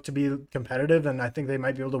games, they look to be competitive, and I think they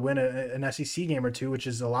might be able to win an SEC game or two, which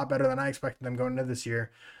is a lot better than I expected them going into this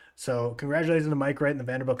year. So congratulations to Mike Wright and the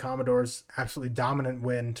Vanderbilt Commodores. Absolutely dominant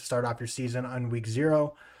win to start off your season on Week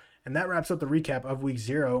 0. And that wraps up the recap of Week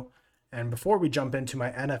 0. And before we jump into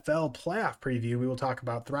my NFL playoff preview, we will talk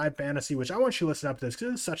about Thrive Fantasy, which I want you to listen up to this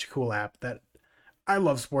because it's such a cool app that I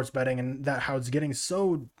love sports betting, and that how it's getting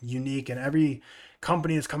so unique, and every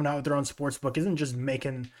company that's coming out with their own sports book isn't just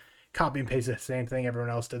copy and paste the same thing everyone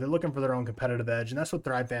else did. They're looking for their own competitive edge, and that's what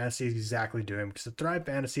Thrive Fantasy is exactly doing, because Thrive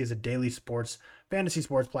Fantasy is a daily fantasy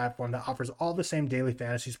sports platform that offers all the same daily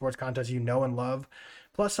fantasy sports contests you know and love,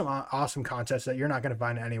 plus some awesome contests that you're not going to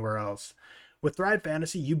find anywhere else. With Thrive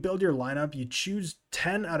Fantasy, you build your lineup, you choose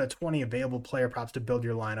 10 out of 20 available player props to build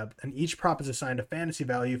your lineup, and each prop is assigned a fantasy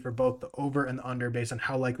value for both the over and the under based on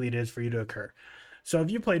how likely it is for you to occur. So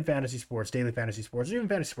if you played fantasy sports, daily fantasy sports, or even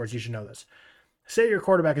fantasy sports, you should know this. Say your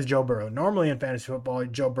quarterback is Joe Burrow. Normally in fantasy football,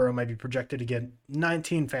 Joe Burrow might be projected to get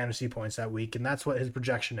 19 fantasy points that week, and that's what his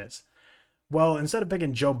projection is. Well, instead of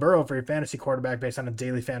picking Joe Burrow for your fantasy quarterback based on a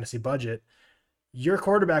daily fantasy budget, your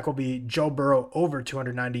quarterback will be Joe Burrow over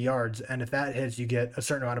 290 yards, and if that hits, you get a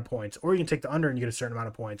certain amount of points. Or you can take the under and you get a certain amount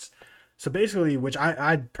of points. So basically, which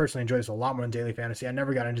I personally enjoy this a lot more than daily fantasy. I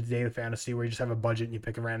never got into daily fantasy where you just have a budget and you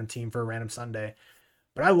pick a random team for a random Sunday.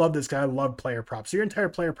 But I love this guy. I love player props. So your entire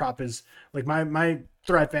player prop is like my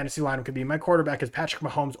Thrive Fantasy lineup could be my quarterback is Patrick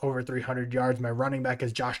Mahomes over 300 yards. My running back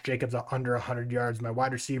is Josh Jacobs under 100 yards. My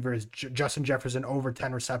wide receiver is Justin Jefferson over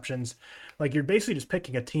 10 receptions. Like, you're basically just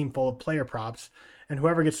picking a team full of player props, and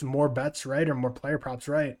whoever gets more bets right or more player props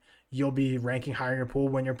right, you'll be ranking higher in your pool,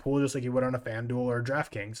 win your pool just like you would on a FanDuel or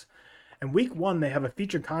DraftKings. And week 1, they have a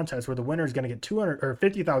featured contest where the winner is going to get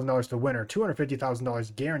 $50,000 to the winner,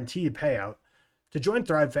 $250,000 guaranteed payout. To join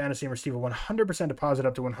Thrive Fantasy and receive a 100% deposit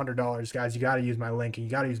up to $100, guys, you got to use my link and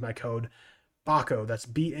you got to use my code BACO. That's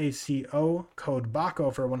BACO, code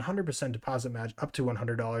BACO for a 100% deposit match up to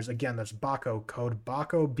 $100. Again, that's BACO, code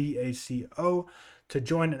BACO, BACO, to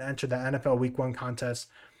join and enter the NFL Week 1 contest.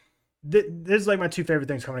 This is like my two favorite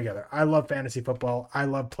things coming together. I love fantasy football. I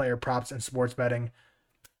love player props and sports betting.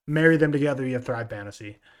 Marry them together, you have Thrive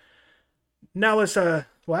Fantasy. Now let's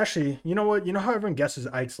actually, you know what? You know how everyone guesses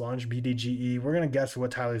Ike's lunch, BDGE? We're gonna guess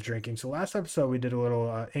what Tyler's drinking. So last episode we did a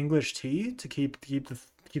little English tea to keep the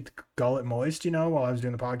gullet moist, while I was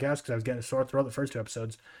doing the podcast because I was getting a sore throat the first 2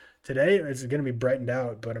 episodes. Today it's gonna be brightened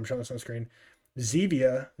out, but I'm showing this on the screen.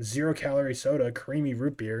 Zevia 0-calorie soda, creamy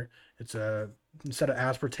root beer. It's instead of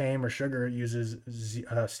aspartame or sugar, it uses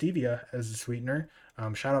stevia as a sweetener.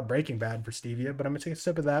 Shout out Breaking Bad for stevia, but I'm gonna take a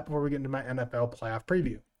sip of that before we get into my NFL playoff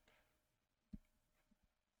preview.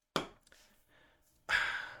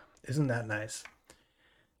 Isn't that nice?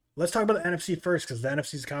 Let's talk about the NFC first, because the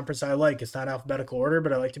NFC is a conference I like. It's not alphabetical order,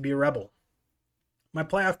 but I like to be a rebel. My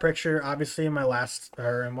playoff picture, obviously, in one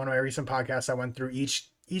of my recent podcasts, I went through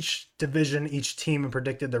each division, each team, and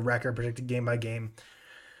predicted the record, predicted game by game.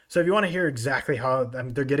 So if you want to hear exactly how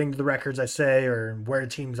they're getting to the records I say, or where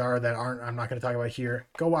teams are that I'm not going to talk about here,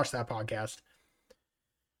 go watch that podcast.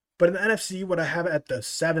 But in the NFC, what I have at the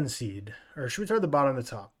 7 seed, or should we start at the bottom to the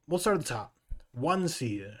top? We'll start at the top. 1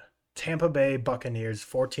 seed. Tampa Bay Buccaneers,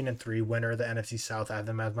 14-3, winner of the NFC South. I have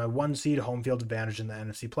them as my 1 seed, home field advantage in the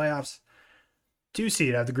NFC playoffs. 2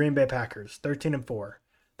 seed, I have the Green Bay Packers, 13-4. I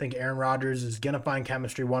think Aaron Rodgers is going to find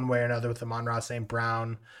chemistry one way or another with Amon-Ra St.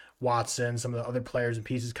 Brown, Watson, some of the other players and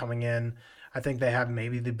pieces coming in. I think they have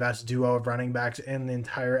maybe the best duo of running backs in the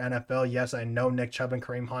entire NFL. Yes, I know Nick Chubb and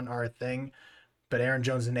Kareem Hunt are a thing, but Aaron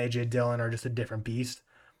Jones and A.J. Dillon are just a different beast.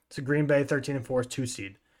 So Green Bay 13-4 is 2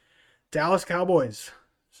 seed. Dallas Cowboys.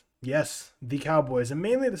 Yes, the Cowboys. And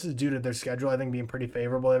mainly this is due to their schedule, I think, being pretty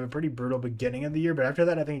favorable. They have a pretty brutal beginning of the year, but after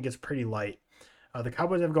that, I think it gets pretty light. The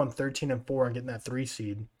Cowboys have gone 13-4 and getting that 3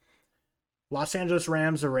 seed. Los Angeles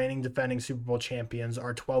Rams, the reigning defending Super Bowl champions,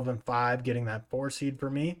 are 12-5, getting that 4 seed for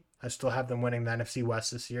me. I still have them winning the NFC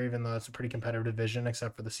West this year, even though it's a pretty competitive division,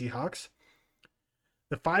 except for the Seahawks.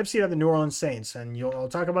 The 5 seed are the New Orleans Saints, and I'll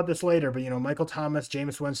talk about this later, but Michael Thomas,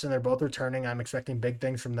 Jameis Winston, they're both returning. I'm expecting big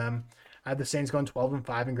things from them. I have the Saints going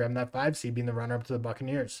 12-5 and grabbing that 5 seed, being the runner-up to the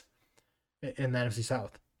Buccaneers in the NFC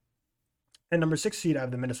South. And number 6 seed, I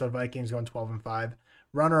have the Minnesota Vikings going 12-5.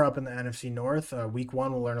 Runner-up in the NFC North. Week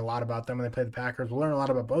 1, we'll learn a lot about them when they play the Packers. We'll learn a lot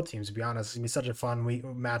about both teams, to be honest. It's going to be such a fun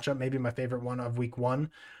matchup. Maybe my favorite one of Week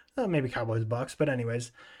 1. Maybe Cowboys-Bucks, but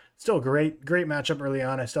anyways. Still a great matchup early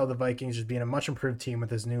on. I still have the Vikings just being a much improved team with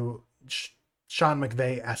this new Sean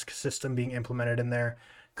McVay-esque system being implemented in there.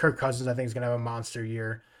 Kirk Cousins, I think, is going to have a monster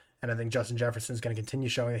year. And I think Justin Jefferson is going to continue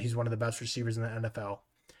showing that he's one of the best receivers in the NFL.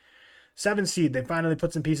 7 seed, they finally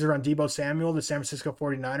put some pieces around Deebo Samuel. The San Francisco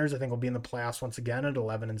 49ers, I think, will be in the playoffs once again at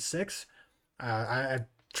 11-6.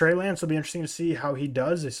 Trey Lance will be interesting to see how he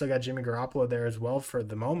does. They still got Jimmy Garoppolo there as well for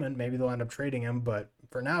the moment. Maybe they'll end up trading him, but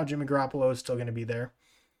for now, Jimmy Garoppolo is still going to be there.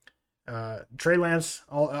 Trey Lance,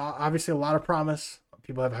 obviously a lot of promise.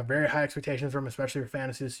 People have very high expectations for him, especially for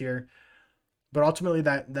fantasy this year. But ultimately,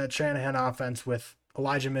 that Shanahan offense with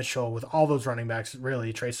Elijah Mitchell, with all those running backs,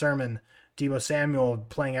 really, Trey Sermon, Deebo Samuel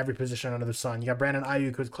playing every position under the sun. You got Brandon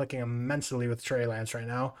Ayuk, who's clicking immensely with Trey Lance right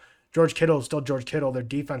now. George Kittle is still George Kittle. Their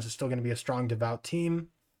defense is still going to be a strong, devout team.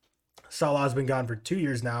 Salah's been gone for 2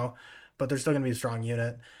 years now, but they're still going to be a strong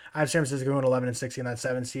unit. I have San Francisco going 11-6 in that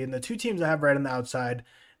 7 seed. And the 2 teams I have right on the outside,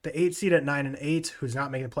 the 8 seed at 9-8, who's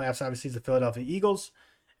not making the playoffs, obviously, is the Philadelphia Eagles.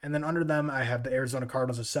 And then under them, I have the Arizona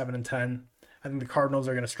Cardinals at 7-10. I think the Cardinals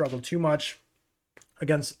are going to struggle too much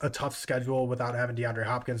against a tough schedule without having DeAndre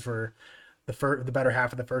Hopkins for the better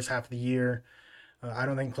half of the first half of the year. I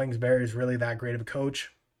don't think Kingsbury is really that great of a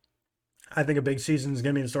coach. I think a big season is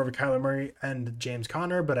going to be in store for Kyler Murray and James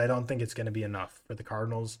Conner, but I don't think it's going to be enough for the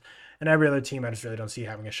Cardinals. And every other team, I just really don't see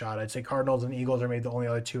having a shot. I'd say Cardinals and Eagles are maybe the only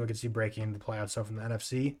other 2 I could see breaking into the playoffs from the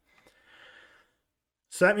NFC.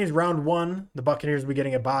 So that means round 1, the Buccaneers will be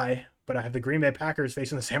getting a bye, but I have the Green Bay Packers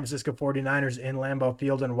facing the San Francisco 49ers in Lambeau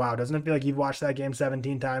Field. And wow, doesn't it feel like you've watched that game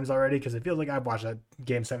 17 times already? Because it feels like I've watched that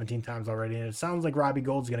game 17 times already. And it sounds like Robbie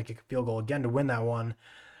Gould's going to kick a field goal again to win that one.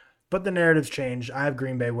 But the narrative's changed. I have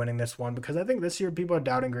Green Bay winning this one because I think this year people are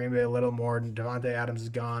doubting Green Bay a little more. Devontae Adams is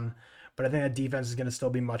gone, but I think that defense is going to still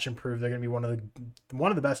be much improved. They're going to be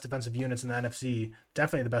one of the best defensive units in the NFC,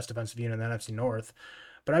 definitely the best defensive unit in the NFC North.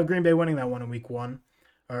 But I have Green Bay winning that one in week 1,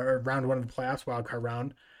 or round 1 of the playoffs, wildcard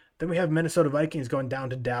round. Then we have Minnesota Vikings going down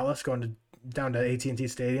to Dallas, down to AT&T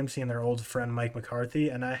Stadium, seeing their old friend Mike McCarthy,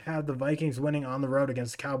 and I have the Vikings winning on the road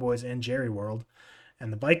against the Cowboys in Jerry World.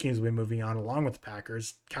 And the Vikings will be moving on along with the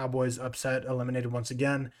Packers. Cowboys upset, eliminated once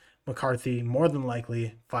again. McCarthy more than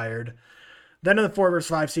likely fired. Then in the 4 versus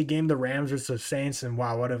 5 seed game, the Rams versus the Saints. And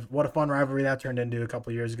wow, what a fun rivalry that turned into a couple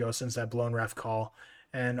of years ago since that blown ref call.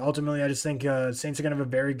 And ultimately, I just think Saints are going to have a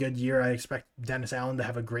very good year. I expect Dennis Allen to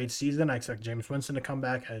have a great season. I expect James Winston to come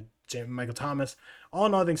back. Michael Thomas. All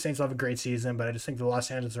in all, I think Saints will have a great season. But I just think the Los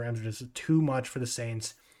Angeles Rams are just too much for the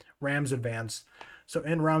Saints. Rams advance. So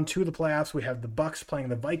in round 2 of the playoffs, we have the Bucks playing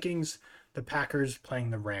the Vikings, the Packers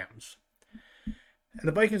playing the Rams. And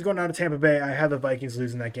the Vikings going down to Tampa Bay. I have the Vikings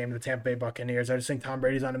losing that game to the Tampa Bay Buccaneers. I just think Tom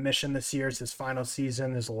Brady's on a mission this year. It's his final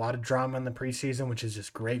season. There's a lot of drama in the preseason, which is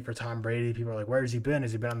just great for Tom Brady. People are like, where has he been?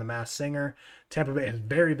 Has he been on The Masked Singer? Tampa Bay has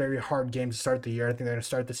very, very hard games to start the year. I think they're going to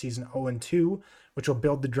start the season 0-2, which will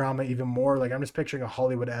build the drama even more. Like, I'm just picturing a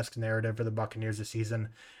Hollywood-esque narrative for the Buccaneers this season.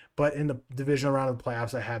 But in the divisional round of the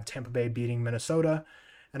playoffs, I have Tampa Bay beating Minnesota,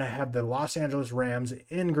 and I have the Los Angeles Rams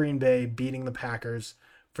in Green Bay beating the Packers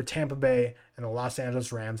for Tampa Bay and the Los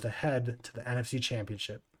Angeles Rams to head to the NFC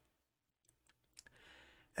Championship.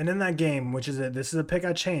 And in that game, this is a pick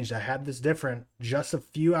I changed. I had this different just a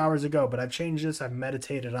few hours ago, but I've changed this. I've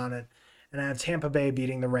meditated on it. And I have Tampa Bay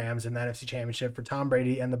beating the Rams in the NFC Championship for Tom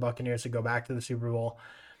Brady and the Buccaneers to go back to the Super Bowl.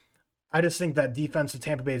 I just think that defense of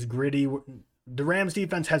Tampa Bay is gritty. The Rams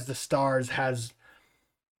defense has the stars, has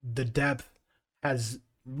the depth, has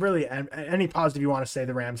really any positive you want to say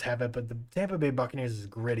the Rams have it, but the Tampa Bay Buccaneers is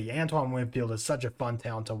gritty. Antoine Winfield is such a fun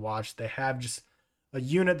talent to watch. They have just a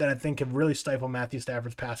unit that I think could really stifle Matthew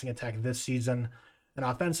Stafford's passing attack this season. And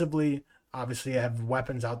offensively, obviously, I have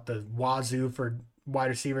weapons out the wazoo for wide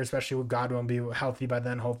receiver, especially with Godwin be healthy by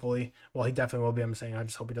then, hopefully. Well, he definitely will be. I'm saying I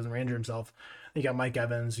just hope he doesn't re-injure himself. You got Mike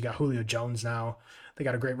Evans, you got Julio Jones now. They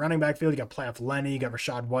got a great running back field. You got playoff Lenny, you got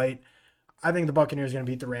Rashad White. I think the Buccaneers are going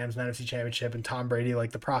to beat the Rams in the NFC Championship, and Tom Brady,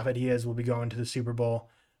 like the prophet he is, will be going to the Super Bowl.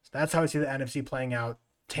 So that's how I see the NFC playing out.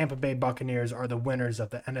 Tampa Bay Buccaneers are the winners of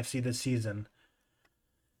the NFC this season.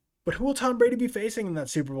 But who will Tom Brady be facing in that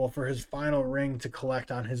Super Bowl for his final ring to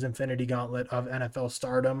collect on his infinity gauntlet of NFL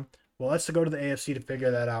stardom? Well, let's go to the AFC to figure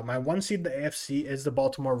that out. My one seed in the AFC is the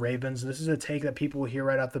Baltimore Ravens. This is a take that people will hear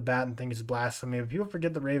right off the bat and think is blasphemy. But people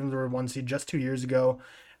forget the Ravens were one seed just 2 years ago.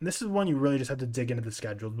 And this is one you really just have to dig into the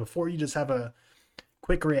schedule before you just have a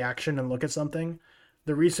quick reaction and look at something.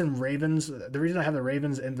 The reason I have the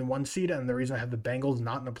Ravens in the one seed and the reason I have the Bengals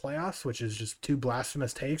not in the playoffs, which is just two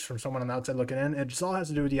blasphemous takes from someone on the outside looking in, it just all has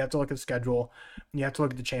to do with you have to look at the schedule and you have to look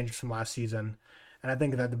at the changes from last season. And I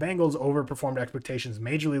think that the Bengals overperformed expectations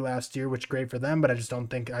majorly last year, which is great for them, but I just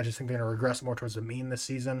think they're going to regress more towards the mean this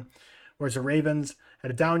season. Whereas the Ravens had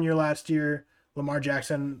a down year last year. Lamar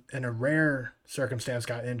Jackson, in a rare circumstance,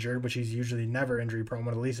 got injured, which he's usually never injury prone,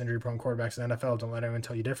 one of the least injury prone quarterbacks in the NFL. Don't let anyone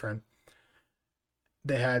tell you different.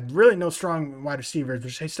 They had really no strong wide receivers,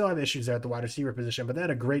 which they still have issues there at the wide receiver position, but they had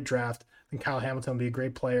a great draft. I think Kyle Hamilton will be a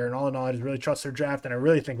great player. And all in all, I just really trust their draft, and I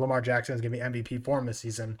really think Lamar Jackson is going to be MVP form this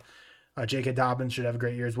season. J.K. Dobbins should have a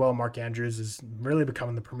great year as well. Mark Andrews is really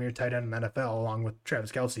becoming the premier tight end in the NFL, along with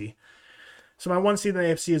Travis Kelce. So my one seed in the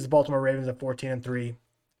AFC is the Baltimore Ravens at 14-3.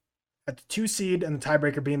 At the 2 seed, and the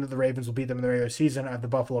tiebreaker being that the Ravens will beat them in the regular season, I have the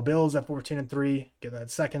Buffalo Bills at 14-3. Get that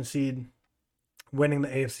 2nd seed. Winning the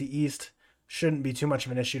AFC East shouldn't be too much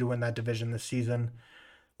of an issue to win that division this season.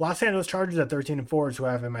 Los Angeles Chargers at 13-4 is who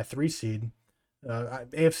I have in my 3 seed.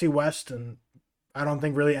 AFC West, and I don't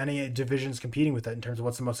think really any divisions competing with it in terms of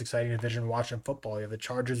what's the most exciting division watching football. You have the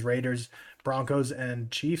Chargers, Raiders, Broncos,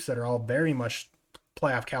 and Chiefs that are all very much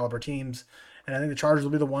playoff caliber teams. And I think the Chargers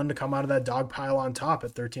will be the one to come out of that dog pile on top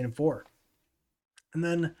at 13-4. And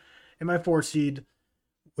then in my 4 seed,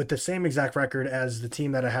 with the same exact record as the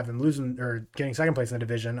team that I have them losing or getting 2nd place in the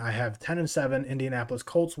division, I have 10-7 Indianapolis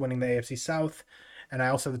Colts winning the AFC South. And I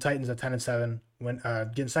also have the Titans at 10-7 when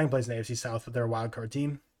getting 2nd place in the AFC South with their wild card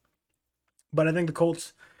team. But I think the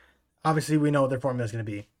Colts, obviously we know what their formula is going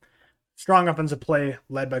to be. Strong offensive play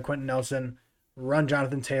led by Quentin Nelson, run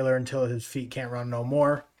Jonathan Taylor until his feet can't run no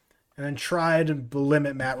more, and then try to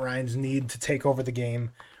limit Matt Ryan's need to take over the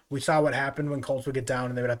game. We saw what happened when Colts would get down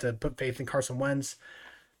and they would have to put faith in Carson Wentz.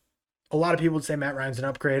 A lot of people would say Matt Ryan's an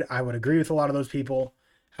upgrade. I would agree with a lot of those people.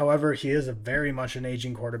 However, he is very much an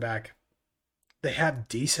aging quarterback. They have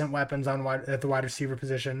decent weapons at the wide receiver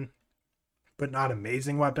position, but not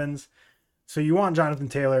amazing weapons. So you want Jonathan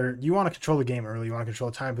Taylor, you want to control the game early, you want to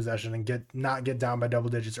control time possession and not get down by double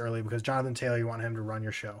digits early, because Jonathan Taylor, you want him to run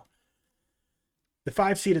your show. The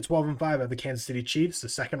 5 seed at 12-5 are the Kansas City Chiefs, the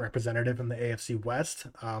second representative in the AFC West.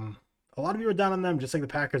 A lot of you are down on them, just like the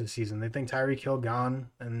Packers this season. They think Tyreek Hill gone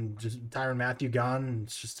and just Tyrann Mathieu gone. And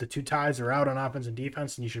it's just the two ties are out on offense and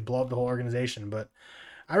defense, and you should blow up the whole organization. But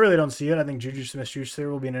I really don't see it. I think Juju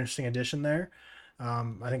Smith-Schuster will be an interesting addition there.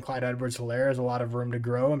 I think Clyde Edwards-Helaire has a lot of room to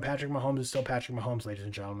grow, and Patrick Mahomes is still Patrick Mahomes, ladies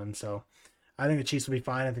and gentlemen. So I think the Chiefs will be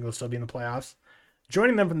fine. I think they'll still be in the playoffs.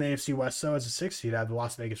 Joining them from the AFC West, though, as a 6th seed, I have the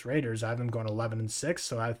Las Vegas Raiders. I have them going 11-6,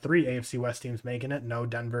 so I have 3 AFC West teams making it. No,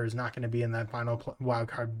 Denver is not going to be in that final wild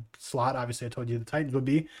card slot. Obviously, I told you the Titans would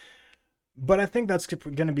be. But I think that's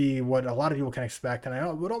going to be what a lot of people can expect, and I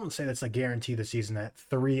would almost say that's a guarantee this season that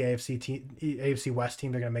 3 AFC West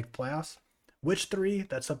teams are going to make the playoffs. Which 3?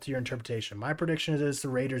 That's up to your interpretation. My prediction is the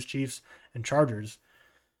Raiders, Chiefs, and Chargers.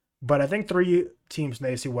 But I think 3 teams in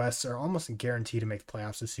the AFC West are almost guaranteed to make the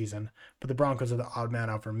playoffs this season. But the Broncos are the odd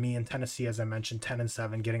man out for me. And Tennessee, as I mentioned,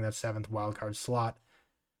 10-7, getting that 7th wildcard slot.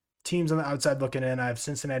 Teams on the outside looking in, I have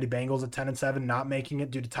Cincinnati Bengals at 10-7, not making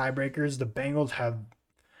it due to tiebreakers. The Bengals have,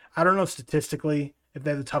 I don't know statistically if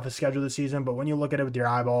they have the toughest schedule this season, but when you look at it with your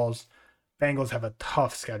eyeballs, Bengals have a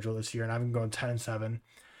tough schedule this year, and I'm going 10-7.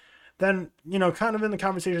 Then, kind of in the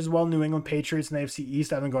conversation as well, New England Patriots and the AFC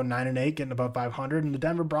East, I have them going 9-8, getting above 500. And the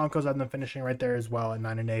Denver Broncos, I have them finishing right there as well at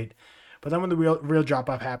 9-8. But then when the real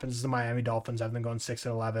drop-off happens, is the Miami Dolphins, I have them going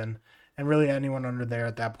 6-11. And really anyone under there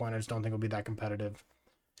at that point, I just don't think will be that competitive.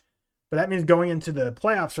 But that means going into the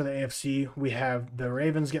playoffs for the AFC, we have the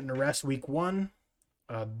Ravens getting a rest week 1,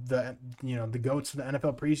 the GOATs of the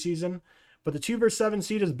NFL preseason. But the 2 versus 7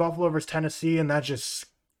 seed is Buffalo versus Tennessee, and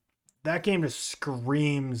that game just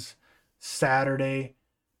screams Saturday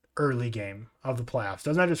early game of the playoffs.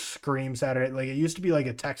 Doesn't that just scream Saturday? Like, it used to be like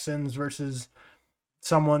a Texans versus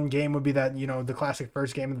someone game would be that, the classic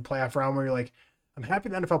first game of the playoff round where you're like, I'm happy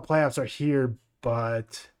the NFL playoffs are here,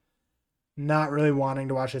 but Not really wanting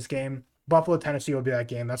to watch this game. Buffalo, Tennessee will be that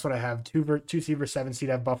game. That's what I have. Two seed versus 7 seed.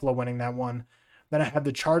 I have Buffalo winning that one. Then I have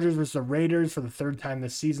the Chargers versus the Raiders for the third time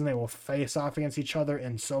this season. They will face off against each other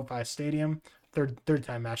in SoFi Stadium. Third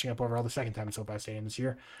time matching up overall. The second time in SoFi Stadium this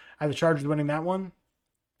year. I have the Chargers winning that one.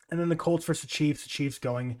 And then the Colts versus the Chiefs. The Chiefs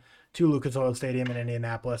going to Lucas Oil Stadium in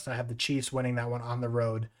Indianapolis. I have the Chiefs winning that one on the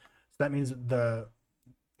road. So that means the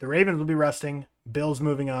Ravens will be resting. Bills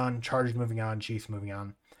moving on. Chargers moving on. Chiefs moving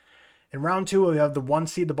on. In round two, we have the 1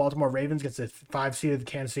 seed, the Baltimore Ravens, against the 5 seed of the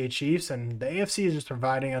Kansas City Chiefs. And the AFC is just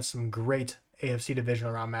providing us some great AFC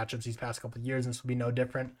divisional round matchups these past couple of years, and this will be no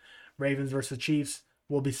different. Ravens versus Chiefs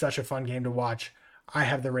will be such a fun game to watch. I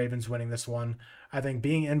have the Ravens winning this one. I think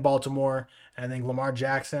being in Baltimore, and I think Lamar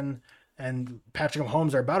Jackson and Patrick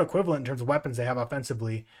Mahomes are about equivalent in terms of weapons they have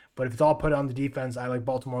offensively. But if it's all put on the defense, I like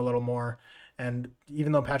Baltimore a little more. And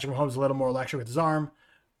even though Patrick Mahomes is a little more electric with his arm,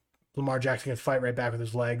 Lamar Jackson can fight right back with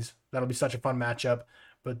his legs. That'll be such a fun matchup.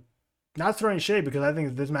 But not throwing shade, because I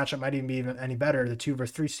think this matchup might even be any better. The 2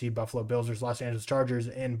 versus 3 seed Buffalo Bills versus Los Angeles Chargers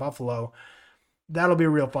in Buffalo. That'll be a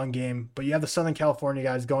real fun game. But you have the Southern California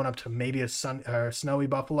guys going up to maybe a snowy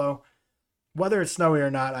Buffalo. Whether it's snowy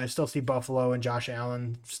or not, I still see Buffalo and Josh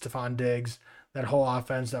Allen, Stephon Diggs, that whole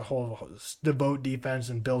offense, that whole devote defense,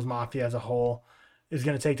 and Bills Mafia as a whole is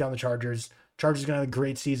going to take down the Chargers. Chargers are going to have a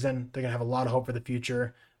great season. They're going to have a lot of hope for the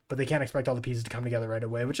future, but they can't expect all the pieces to come together right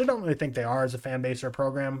away, which I don't really think they are as a fan base or a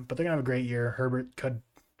program, but they're going to have a great year. Herbert could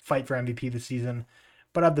fight for MVP this season,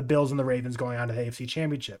 but I have the Bills and the Ravens going on to the AFC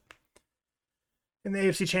Championship. In the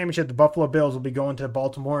AFC Championship, the Buffalo Bills will be going to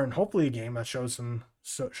Baltimore, and hopefully a game that shows some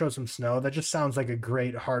snow. That just sounds like a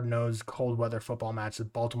great, hard-nosed, cold-weather football match, the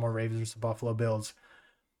Baltimore Ravens versus the Buffalo Bills.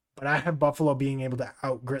 But I have Buffalo being able to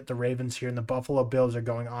outgrit the Ravens here, and the Buffalo Bills are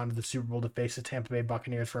going on to the Super Bowl to face the Tampa Bay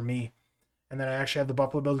Buccaneers for me. And then I actually have the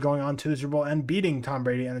Buffalo Bills going on to the Super Bowl and beating Tom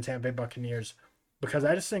Brady and the Tampa Bay Buccaneers, because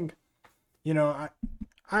I just think, I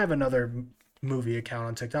have another movie account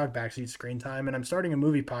on TikTok, Backseat Screen Time, and I'm starting a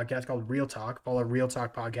movie podcast called Real Talk. Follow Real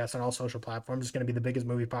Talk Podcast on all social platforms. It's going to be the biggest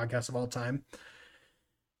movie podcast of all time.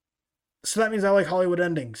 So that means I like Hollywood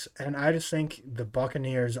endings, and I just think the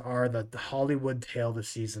Buccaneers are the Hollywood tale this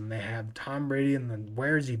season. They have Tom Brady, and then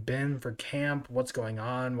where has he been for camp? What's going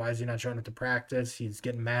on? Why is he not showing up to practice? He's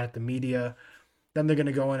getting mad at the media. Then they're going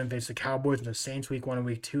to go in and face the Cowboys and the Saints week 1 and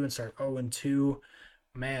week 2 and start 0-2.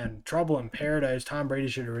 Man, trouble in paradise. Tom Brady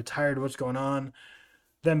should have retired. What's going on?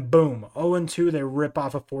 Then boom, 0-2. They rip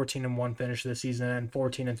off a 14-1 finish this season, and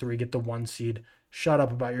 14-3 get the 1 seed. Shut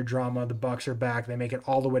up about your drama. The Bucs are back. They make it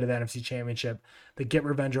all the way to the NFC Championship. They get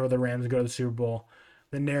revenge over the Rams and go to the Super Bowl.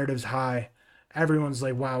 The narrative's high. Everyone's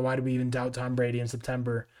like, wow, why do we even doubt Tom Brady in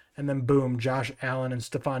September? And then boom, Josh Allen and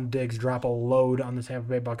Stephon Diggs drop a load on the Tampa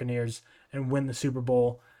Bay Buccaneers and win the Super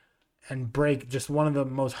Bowl and break just one of the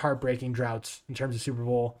most heartbreaking droughts in terms of Super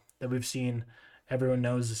Bowl that we've seen. Everyone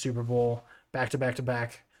knows the Super Bowl back to back to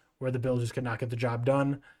back, where the Bills just could not get the job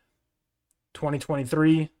done.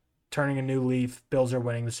 2023, turning a new leaf. Bills are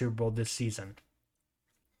winning the Super Bowl this season.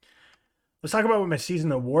 Let's talk about what my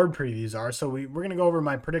season award previews are. So we're going to go over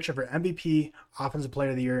my prediction for MVP, Offensive Player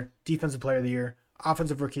of the Year, Defensive Player of the Year,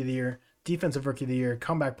 Offensive Rookie of the Year, Defensive Rookie of the Year,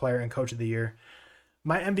 Comeback Player, and Coach of the Year.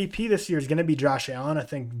 My MVP this year is going to be Josh Allen. I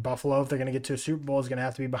think Buffalo, if they're going to get to a Super Bowl, is going to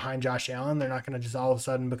have to be behind Josh Allen. They're not going to just all of a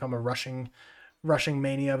sudden become a rushing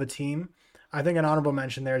mania of a team. I think an honorable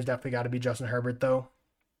mention there has definitely got to be Justin Herbert, though.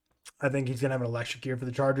 I think he's going to have an electric year for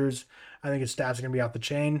the Chargers. I think his stats are going to be off the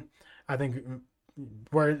chain. I think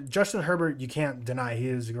where Justin Herbert, you can't deny he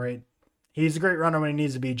is great. He's a great runner when he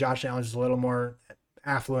needs to be. Josh Allen's just a little more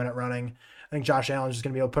affluent at running. I think Josh Allen's just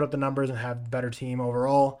going to be able to put up the numbers and have a better team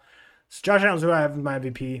overall. So Josh Allen's who I have in my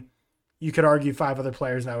MVP. You could argue 5 other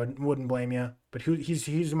players, and I wouldn't blame you. But he's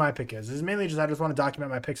who my pick is. It's mainly just I just want to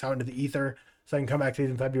document my picks out into the ether so I can come back to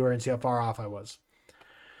these in February and see how far off I was.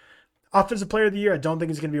 Offensive Player of the Year, I don't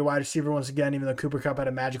think it's going to be a wide receiver once again, even though Cooper Kupp had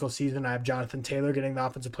a magical season. I have Jonathan Taylor getting the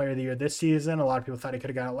Offensive Player of the Year this season. A lot of people thought he could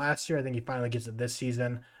have got it last year. I think he finally gets it this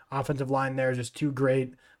season. Offensive line there is just too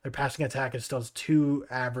great. Their passing attack is still too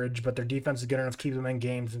average, but their defense is good enough to keep them in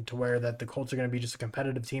games and to where that the Colts are going to be just a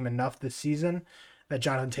competitive team enough this season that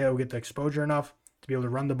Jonathan Taylor will get the exposure enough to be able to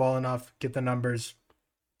run the ball enough, get the numbers,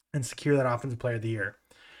 and secure that Offensive Player of the Year.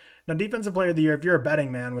 Now, Defensive Player of the Year, if you're a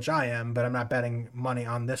betting man, which I am, but I'm not betting money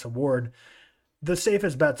on this award, the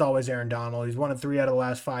safest bet's always Aaron Donald. He's won 3 out of the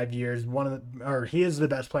last 5 years. He is the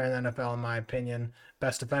best player in the NFL, in my opinion.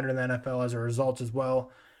 Best defender in the NFL as a result as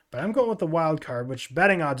well. But I'm going with the wild card, which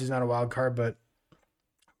betting odds is not a wild card, but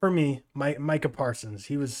for me, Micah Parsons.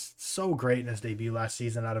 He was so great in his debut last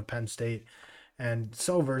season out of Penn State. and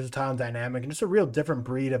so versatile and dynamic, and just a real different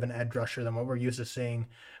breed of an edge rusher than what we're used to seeing.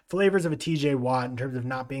 Flavors of a TJ Watt in terms of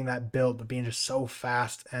not being that built, but being just so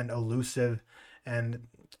fast and elusive and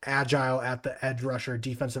agile at the edge rusher,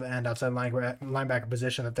 defensive end, outside linebacker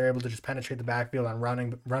position, that they're able to just penetrate the backfield on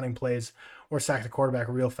running plays or sack the quarterback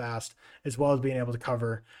real fast, as well as being able to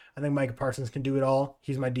cover. I think Micah Parsons can do it all.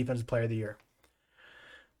 He's my defensive player of the year.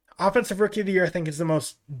 Offensive rookie of the year, I think, is the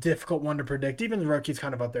most difficult one to predict. Even the rookie's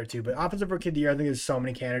kind of up there too. But offensive rookie of the year, I think there's so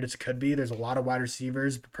many candidates it could be. There's a lot of wide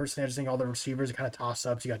receivers. But personally, I just think all the receivers are kind of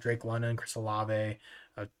toss-ups. You got Drake London, Chris Olave,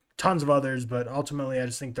 tons of others. But ultimately, I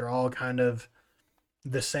just think they're all kind of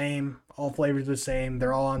the same. All flavors the same.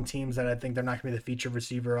 They're all on teams that I think they're not going to be the featured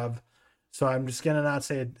receiver of. So I'm just going to not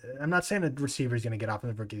say it. I'm not saying the receiver is going to get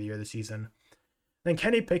offensive rookie of the year this season. Then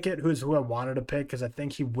Kenny Pickett, who I wanted to pick because I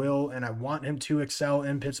think he will, and I want him to excel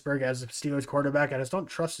in Pittsburgh as a Steelers quarterback. I just don't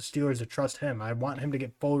trust the Steelers to trust him. I want him to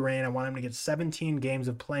get full reign. I want him to get 17 games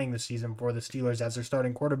of playing this season for the Steelers as their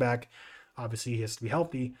starting quarterback. Obviously, he has to be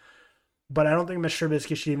healthy. But I don't think Mitch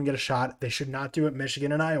Trubisky should even get a shot. They should not do what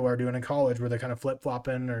Michigan and Iowa are doing in college, where they're kind of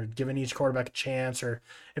flip-flopping or giving each quarterback a chance. Or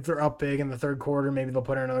if they're up big in the third quarter, maybe they'll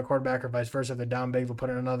put in another quarterback, or vice versa. If they're down big, they'll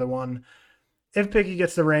put in another one. If Pickett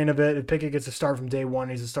gets the reign of it, if Pickett gets a start from day one,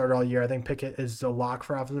 he's a starter all year. I think Pickett is the lock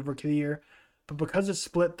for offensive rookie of the year. But because it's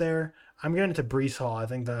split there, I'm going to Breece Hall. I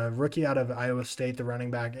think the rookie out of Iowa State, the running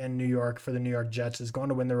back in New York for the New York Jets, is going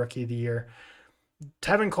to win the rookie of the year.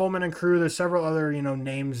 Tevin Coleman and crew, there's several other,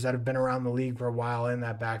 names that have been around the league for a while in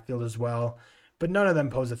that backfield as well. But none of them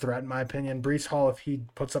pose a threat, in my opinion. Breece Hall, if he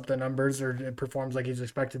puts up the numbers or it performs like he's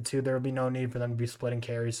expected to, there will be no need for them to be splitting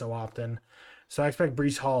carries so often. So I expect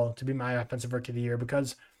Breece Hall to be my offensive rookie of the year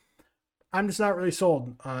because I'm just not really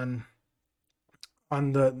sold on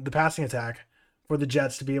the passing attack for the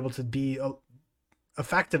Jets to be able to be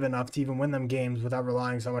effective enough to even win them games without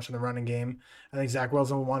relying so much on the running game. I think Zach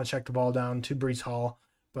Wilson will want to check the ball down to Breece Hall,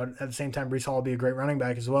 but at the same time, Breece Hall will be a great running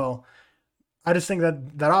back as well. I just think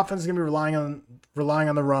that offense is going to be relying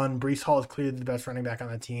on the run. Breece Hall is clearly the best running back on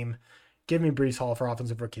that team. Give me Breece Hall for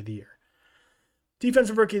offensive rookie of the year.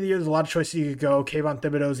 Defensive rookie of the year, there's a lot of choices you could go. Kayvon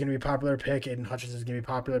Thibodeau is going to be a popular pick. Aiden Hutchinson is going to be a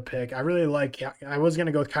popular pick. I was going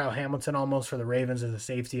to go with Kyle Hamilton almost for the Ravens as a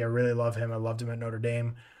safety. I really love him. I loved him at Notre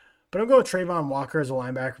Dame. But I'm going with Trayvon Walker as a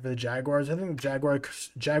linebacker for the Jaguars. I think the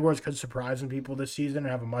Jaguars could surprise some people this season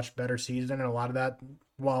and have a much better season. And a lot of that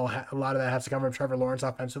has to come from Trevor Lawrence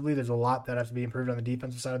offensively. There's a lot that has to be improved on the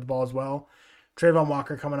defensive side of the ball as well. Trayvon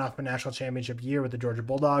Walker coming off a national championship year with the Georgia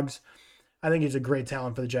Bulldogs. I think he's a great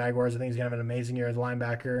talent for the Jaguars. I think he's going to have an amazing year as a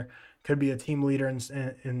linebacker. Could be a team leader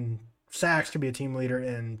in sacks. Could be a team leader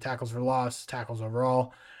in tackles for loss, tackles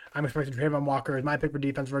overall. I'm expecting Trayvon Walker as my pick for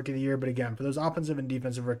defensive rookie of the year. But again, for those offensive and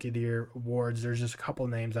defensive rookie of the year awards, there's just a couple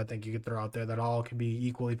names I think you could throw out there that all could be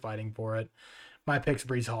equally fighting for it. My pick's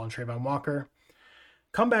Breece Hall and Trayvon Walker.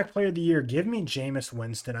 Comeback player of the year, give me Jameis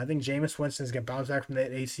Winston. I think Jameis Winston is going to bounce back from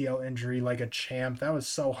that ACL injury like a champ. That was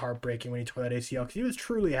so heartbreaking when he tore that ACL because he was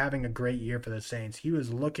truly having a great year for the Saints. He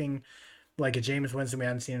was looking like a Jameis Winston we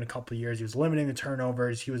hadn't seen in a couple of years. He was limiting the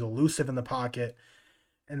turnovers. He was elusive in the pocket.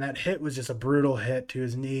 And that hit was just a brutal hit to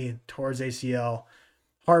his knee towards ACL.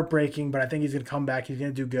 Heartbreaking, but I think he's going to come back. He's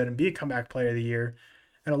going to do good and be a comeback player of the year.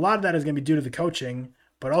 And a lot of that is going to be due to the coaching,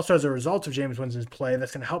 but also as a result of Jameis Winston's play,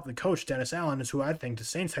 that's going to help the coach, Dennis Allen, is who I think the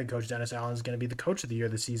Saints head coach, Dennis Allen, is going to be the coach of the year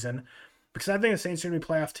this season. Because I think the Saints are going to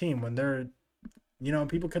be a playoff team when they're,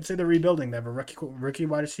 people could say they're rebuilding. They have a rookie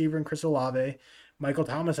wide receiver in Chris Olave. Michael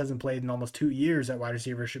Thomas hasn't played in almost 2 years at wide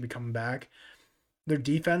receiver, should be coming back. Their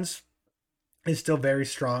defense is still very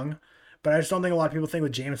strong. But I just don't think a lot of people think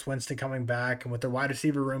with Jameis Winston coming back and with their wide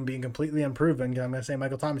receiver room being completely unproven, I'm going to say,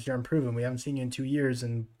 Michael Thomas, you're unproven. We haven't seen you in 2 years,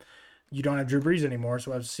 and you don't have Drew Brees anymore,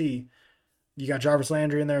 so we'll have to see. You got Jarvis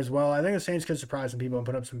Landry in there as well. I think the Saints could surprise some people and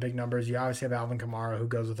put up some big numbers. You obviously have Alvin Kamara, who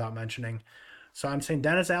goes without mentioning. So I'm saying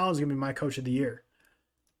Dennis Allen is going to be my coach of the year.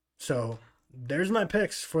 So there's my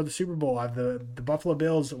picks for the Super Bowl. I have the Buffalo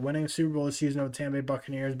Bills winning the Super Bowl this season over the Tampa Bay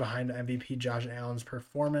Buccaneers behind MVP Josh Allen's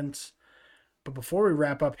performance. But before we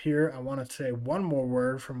wrap up here, I want to say one more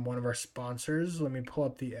word from one of our sponsors. Let me pull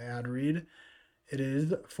up the ad read. It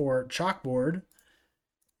is for Chalkboard.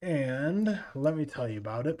 And let me tell you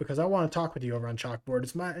about it because I want to talk with you over on Chalkboard.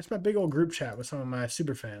 It's my big old group chat with some of my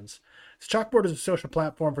super fans. So Chalkboard is a social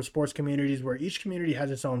platform for sports communities where each community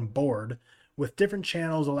has its own board with different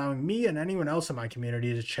channels allowing me and anyone else in my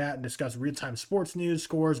community to chat and discuss real-time sports news,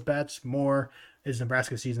 scores, bets, more. Is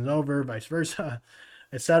Nebraska season over, vice versa,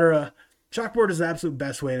 etc. Chalkboard is the absolute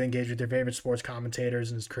best way to engage with your favorite sports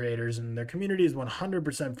commentators and creators, and their community is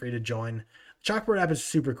 100% free to join. Chalkboard app is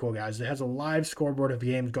super cool, guys. It has a live scoreboard of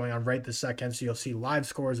games going on right this second, so you'll see live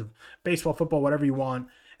scores of baseball, football, whatever you want.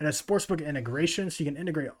 And a sportsbook integration, so you can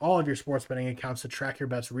integrate all of your sports betting accounts to track your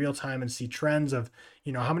bets real time and see trends of,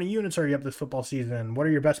 how many units are you up this football season? What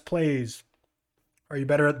are your best plays? Are you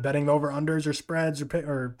better at betting over unders or spreads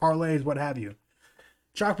or parlays, what have you?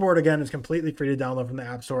 Chalkboard, again, is completely free to download from the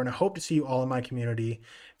App Store, and I hope to see you all in my community.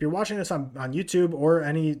 If you're watching this on YouTube or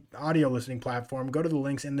any audio listening platform, go to the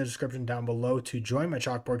links in the description down below to join my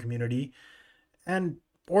Chalkboard community.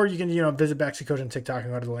 Or you can, visit Backseat Coach on TikTok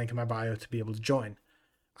and go to the link in my bio to be able to join.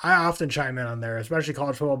 I often chime in on there, especially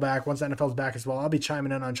college football back. Once the NFL's back as well, I'll be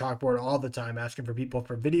chiming in on Chalkboard all the time, asking for people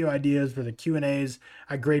for video ideas, for the Q&As.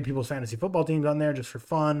 I grade people's fantasy football teams on there just for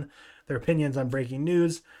fun, their opinions on breaking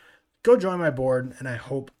news. Go join my board, and I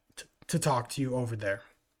hope to talk to you over there.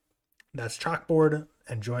 That's Chalkboard,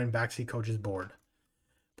 and join Backseat Coach's board.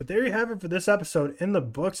 But there you have it for this episode. In the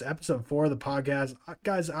books, episode 4 of the podcast.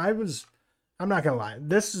 Guys, I'm not going to lie.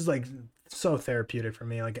 This is like so therapeutic for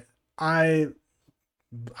me. Like, I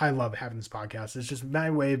love having this podcast. It's just my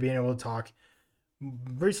way of being able to talk.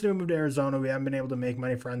 Recently we moved to Arizona. We haven't been able to make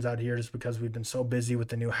many friends out here just because we've been so busy with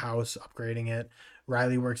the new house, upgrading it.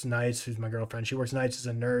 Riley works nights, who's my girlfriend. She works nights as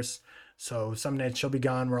a nurse. So some nights she'll be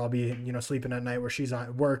gone where I'll be, sleeping at night where she's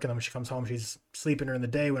at work. And then when she comes home, she's sleeping during the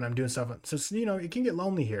day when I'm doing stuff. So, it can get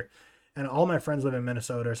lonely here. And all my friends live in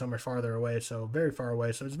Minnesota or somewhere farther away. So very far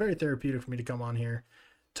away. So it's very therapeutic for me to come on here,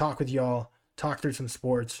 talk with y'all, talk through some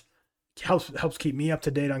sports. Helps keep me up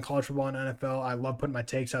to date on college football and NFL. I love putting my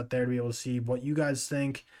takes out there to be able to see what you guys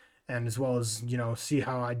think, and as well as, see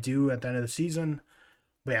how I do at the end of the season.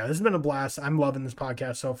 But yeah, this has been a blast. I'm loving this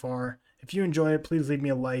podcast so far. If you enjoy it, please leave me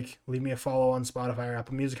a like, leave me a follow on Spotify or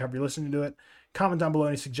Apple Music, however you're listening to it. Comment down below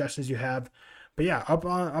any suggestions you have. But yeah, up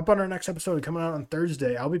on our next episode coming out on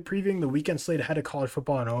Thursday, I'll be previewing the weekend slate ahead of college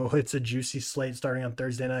football. And it's a juicy slate starting on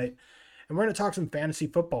Thursday night. And we're going to talk some fantasy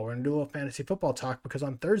football. We're going to do a little fantasy football talk because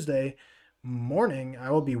on Thursday morning, I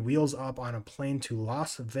will be wheels up on a plane to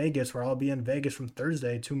Las Vegas, where I'll be in Vegas from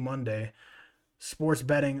Thursday to Monday. Sports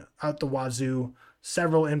betting out the wazoo.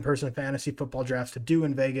 Several in-person fantasy football drafts to do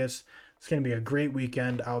in Vegas. It's going to be a great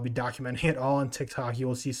weekend. I'll be documenting it all on TikTok. You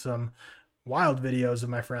will see some wild videos of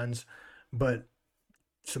my friends.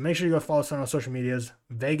 So make sure you go follow us on our social medias.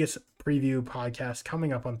 Vegas preview podcast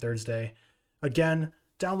coming up on Thursday. Again,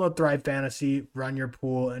 download Thrive Fantasy, run your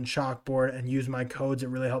pool and Chalkboard, and use my codes. It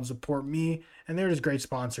really helps support me. And they're just great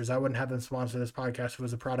sponsors. I wouldn't have them sponsor this podcast if it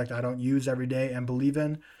was a product I don't use every day and believe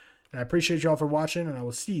in. And I appreciate y'all for watching, and I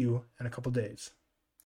will see you in a couple days.